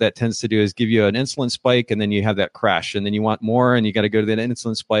 because what that tends to do is give you an insulin spike, and then you have that crash, and then you want more, and you got to go to that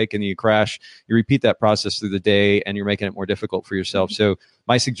insulin spike, and you crash. You repeat that process through the day, and you're making it more difficult for yourself. So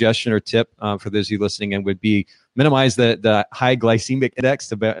my suggestion or tip for those of you listening in would be minimize the high glycemic index,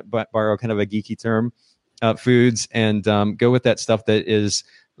 to borrow kind of a geeky term, foods, and go with that stuff that is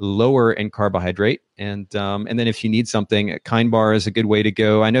lower in carbohydrate. And then if you need something, a Kind bar is a good way to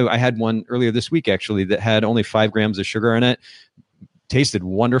go. I know I had one earlier this week, actually, that had only 5 grams of sugar in it. Tasted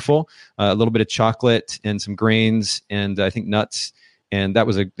wonderful. A little bit of chocolate and some grains, and I think nuts. And that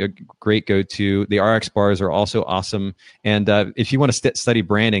was a great go-to. The RX bars are also awesome. And if you want to study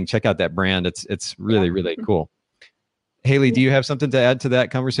branding, check out that brand. It's really, really cool. Haley, do you have something to add to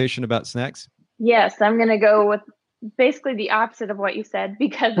that conversation about snacks? Yes, I'm going to go with basically the opposite of what you said,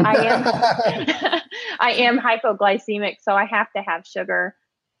 because I am hypoglycemic, so I have to have sugar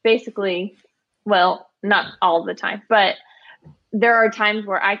basically, well, not all the time, but there are times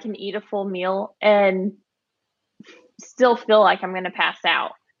where I can eat a full meal and still feel like I'm going to pass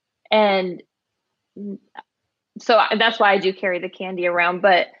out. And so that's why I do carry the candy around.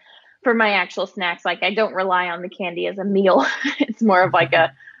 But for my actual snacks, like, I don't rely on the candy as a meal. It's more of like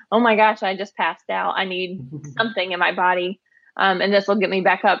oh my gosh, I just passed out. I need something in my body. And this will get me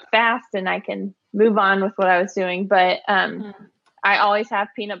back up fast, and I can move on with what I was doing. But I always have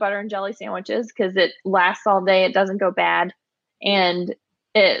peanut butter and jelly sandwiches, because it lasts all day. It doesn't go bad. And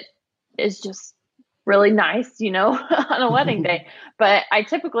it is just really nice, on a wedding day. But I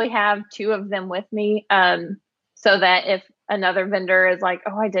typically have 2 of them with me, so that if another vendor is like,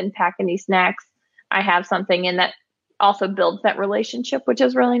 oh, I didn't pack any snacks, I have something, and that also builds that relationship, which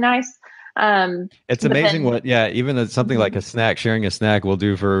is really nice. It's amazing even something like a snack, sharing a snack will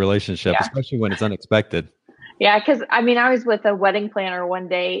do for a relationship, especially when it's unexpected. Yeah, because I was with a wedding planner one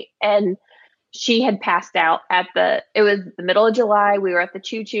day, and she had passed out it was the middle of July. We were at the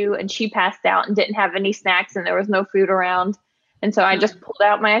Choo Choo, and she passed out and didn't have any snacks, and there was no food around. And so I just pulled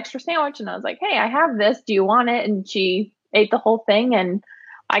out my extra sandwich, and I was like, hey, I have this. Do you want it? And she ate the whole thing. And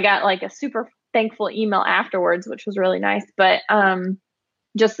I got like a super thankful email afterwards, which was really nice. But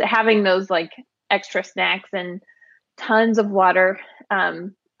just having those like extra snacks and tons of water.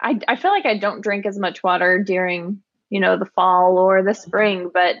 I feel like I don't drink as much water during, the fall or the spring,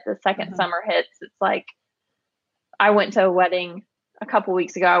 but the second summer hits, it's like, I went to a wedding a couple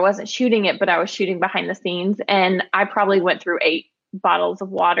weeks ago. I wasn't shooting it, but I was shooting behind the scenes, and I probably went through 8 bottles of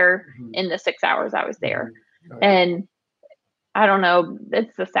water in the 6 hours I was there. And I don't know.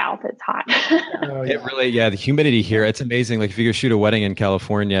 It's the South. It's hot. It really, the humidity here, it's amazing. Like if you go shoot a wedding in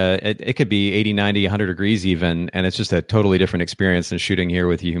California, it could be 80, 90, 100 degrees even. And it's just a totally different experience than shooting here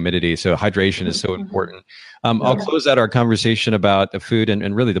with the humidity. So hydration is so important. I'll close out our conversation about the food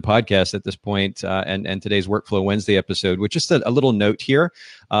and really the podcast at this point, and today's Workflow Wednesday episode with just a little note here.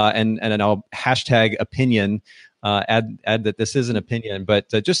 And I'll hashtag opinion. Add that this is an opinion,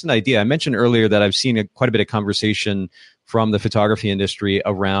 but just an idea. I mentioned earlier that I've seen quite a bit of conversation from the photography industry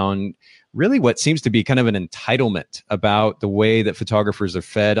around really what seems to be kind of an entitlement about the way that photographers are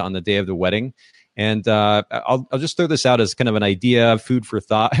fed on the day of the wedding. And I'll just throw this out as kind of an idea, food for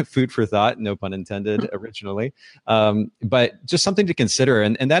thought, no pun intended originally, but just something to consider.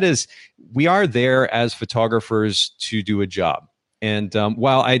 And that is, we are there as photographers to do a job. And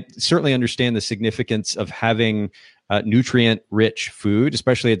while I certainly understand the significance of having nutrient-rich food,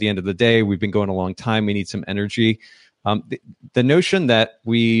 especially at the end of the day, we've been going a long time, we need some energy. The notion that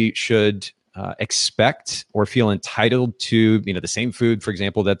we should expect or feel entitled to, the same food, for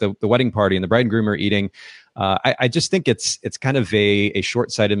example, that the wedding party and the bride and groom are eating, I just think it's kind of a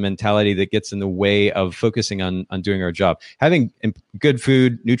short-sighted mentality that gets in the way of focusing on doing our job. Having good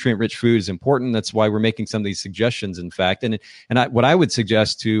food, nutrient-rich food is important. That's why we're making some of these suggestions, in fact. And what I would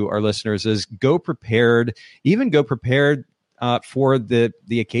suggest to our listeners is go prepared for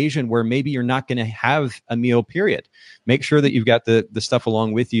the occasion where maybe you're not going to have a meal, period. Make sure that you've got the stuff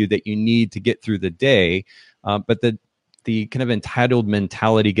along with you that you need to get through the day. But the kind of entitled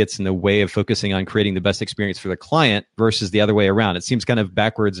mentality gets in the way of focusing on creating the best experience for the client versus the other way around. It seems kind of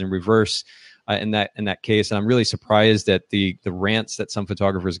backwards and reverse. in that case. And I'm really surprised at the rants that some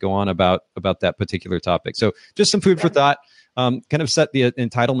photographers go on about that particular topic. So just some food for thought. Kind of set the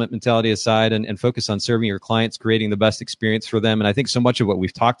entitlement mentality aside and focus on serving your clients, creating the best experience for them. And I think so much of what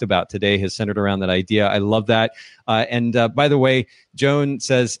we've talked about today has centered around that idea. I love that. And by the way, Joan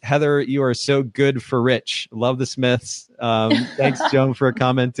says, Heather, you are so good for Rich. Love the Smiths. Thanks, Joan, for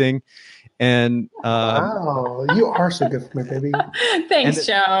commenting. And wow, you are so good for me, baby. Thanks,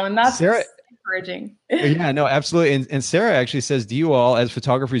 Joan. That's Sarah, encouraging. Yeah, no, absolutely. And Sarah actually says, do you all, as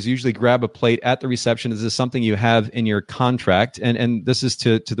photographers, usually grab a plate at the reception? Is this something you have in your contract? And this is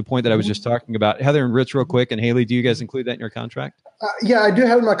to the point that I was just talking about. Heather and Rich, real quick, and Haley, do you guys include that in your contract? Yeah, I do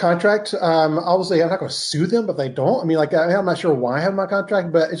have it in my contract. Obviously, I'm not going to sue them if they don't. I mean, I'm not sure why I have my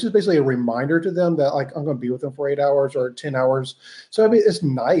contract, but it's just basically a reminder to them that I'm going to be with them for 8 hours or 10 hours. So, I mean, it's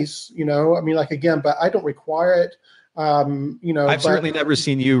nice, again, but I don't require it. I've certainly never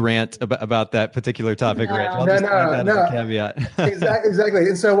seen you rant about that particular topic, Rich. I'll just add that as a caveat. Exactly.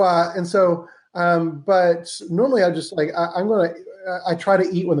 And so, but normally I try to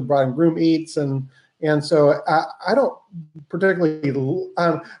eat when the bride and groom eats, and so I don't particularly, it all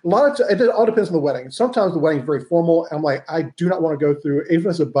depends on the wedding. Sometimes the wedding is very formal. And I'm like, I do not want to go through, even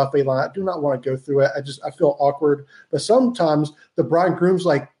if it's a buffet line, I do not want to go through it. I feel awkward. But sometimes the bride and groom's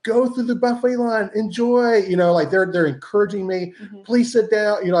like, go through the buffet line, enjoy, they're encouraging me, please sit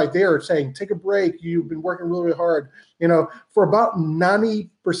down. They are saying, take a break. You've been working really, really hard. For about 90%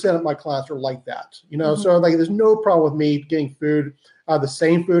 of my clients are like that, so there's no problem with me getting food, the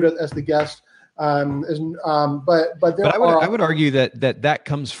same food as the guest. But I would argue that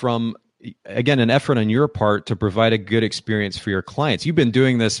comes from, again, an effort on your part to provide a good experience for your clients. You've been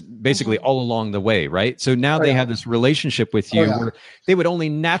doing this basically all along the way, right? So now they have this relationship with you where they would only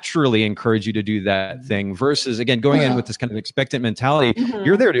naturally encourage you to do that thing versus, again, going in with this kind of expectant mentality.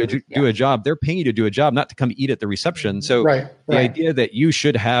 You're there to do a job. They're paying you to do a job, not to come eat at the reception. So the idea that you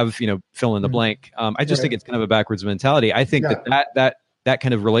should have, fill in the blank, I just think it's kind of a backwards mentality. I think that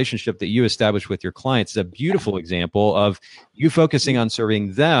kind of relationship that you establish with your clients is a beautiful example of you focusing on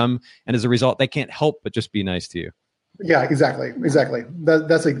serving them. And as a result, they can't help but just be nice to you. Yeah, exactly.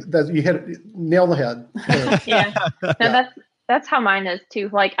 That's you hit it, nail on the head. Yeah. No, that's how mine is too.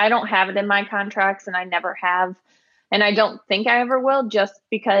 I don't have it in my contracts and I never have, and I don't think I ever will, just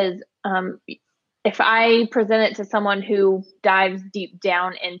because, if I present it to someone who dives deep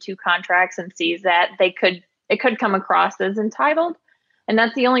down into contracts and sees that, it could come across as entitled. And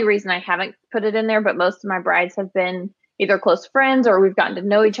that's the only reason I haven't put it in there. But most of my brides have been either close friends or we've gotten to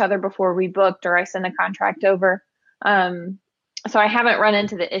know each other before we booked or I send a contract over. So I haven't run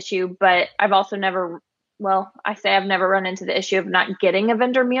into the issue, but I've also I've never run into the issue of not getting a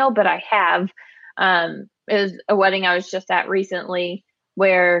vendor meal, but I have. It was a wedding I was just at recently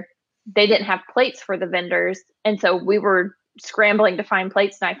where they didn't have plates for the vendors. And so we were scrambling to find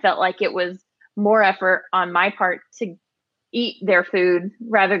plates. And I felt like it was more effort on my part to eat their food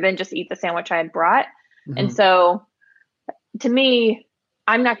rather than just eat the sandwich I had brought. And so to me,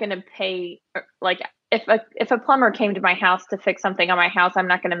 I'm not going to pay, if a plumber came to my house to fix something on my house, I'm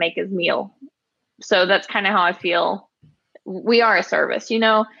not going to make his meal. So that's kind of how I feel. We are a service,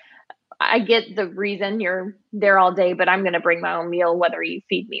 I get the reason you're there all day, but I'm going to bring my own meal, whether you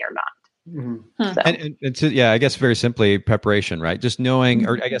feed me or not. So. And so, I guess very simply, preparation, right? Just knowing,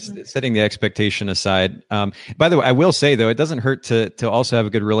 or I guess setting the expectation aside. By the way, I will say though, it doesn't hurt to also have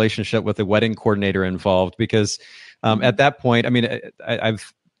a good relationship with the wedding coordinator involved, because at that point, I mean, I'm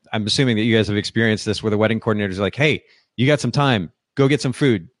assuming that you guys have experienced this, where the wedding coordinator is like, "Hey, you got some time? Go get some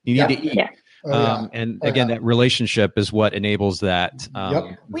food. You need to eat." Yeah. That relationship is what enables that.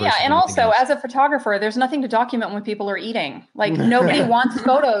 And also as a photographer, there's nothing to document when people are eating. Nobody wants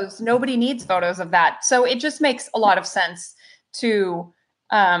photos. Nobody needs photos of that. So it just makes a lot of sense to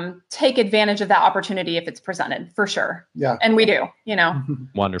take advantage of that opportunity if it's presented, for sure. Yeah. And we do,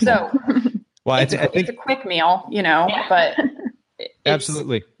 Wonderful. So well, it's a quick meal, but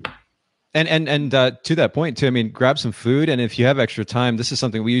absolutely. And to that point too, I mean, grab some food. And if you have extra time, this is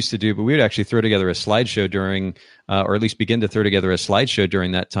something we used to do, but we would actually throw together a slideshow during, or at least begin to throw together a slideshow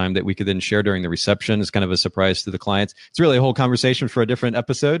during that time that we could then share during the reception as kind of a surprise to the clients. It's really a whole conversation for a different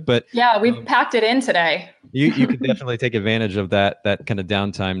episode, but yeah, we've packed it in today. You can definitely take advantage of that kind of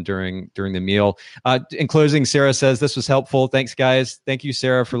downtime during the meal. In closing, Sarah says, this was helpful. Thanks guys. Thank you,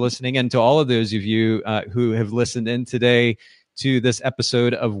 Sarah, for listening. And to all of those of you who have listened in today to this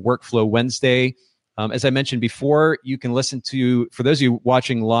episode of Workflow Wednesday. As I mentioned before, you can listen to, for those of you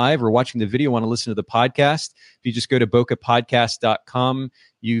watching live or watching the video, want to listen to the podcast, if you just go to bokehpodcast.com,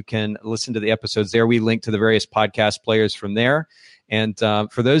 you can listen to the episodes there. We link to the various podcast players from there. And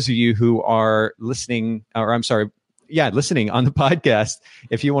for those of you who are listening on the podcast,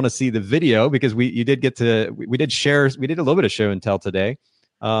 if you want to see the video, because we did a little bit of show and tell today.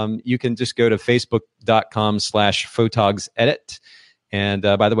 You can just go to facebook.com/photogsedit. And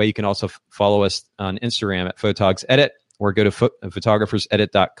by the way, you can also follow us on Instagram at photogsedit, or go to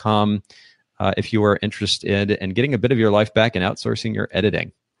photographersedit.com if you are interested in getting a bit of your life back and outsourcing your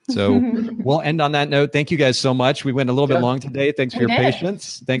editing. So we'll end on that note. Thank you guys so much. We went a little bit long today. Thanks for your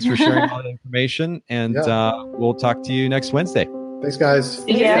patience. Thanks for sharing all the information. And we'll talk to you next Wednesday. Thanks, guys.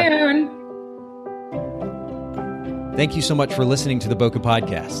 See you soon. Thank you so much for listening to the Bokeh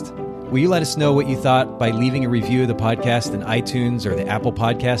Podcast. Will you let us know what you thought by leaving a review of the podcast in iTunes or the Apple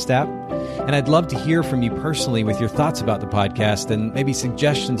Podcast app? And I'd love to hear from you personally with your thoughts about the podcast and maybe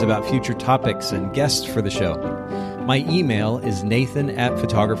suggestions about future topics and guests for the show. My email is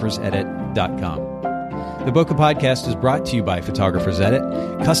nathan@photographersedit.com. The Bokeh Podcast is brought to you by Photographers Edit,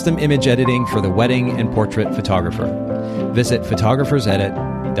 custom image editing for the wedding and portrait photographer. Visit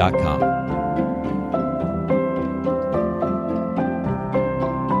photographersedit.com.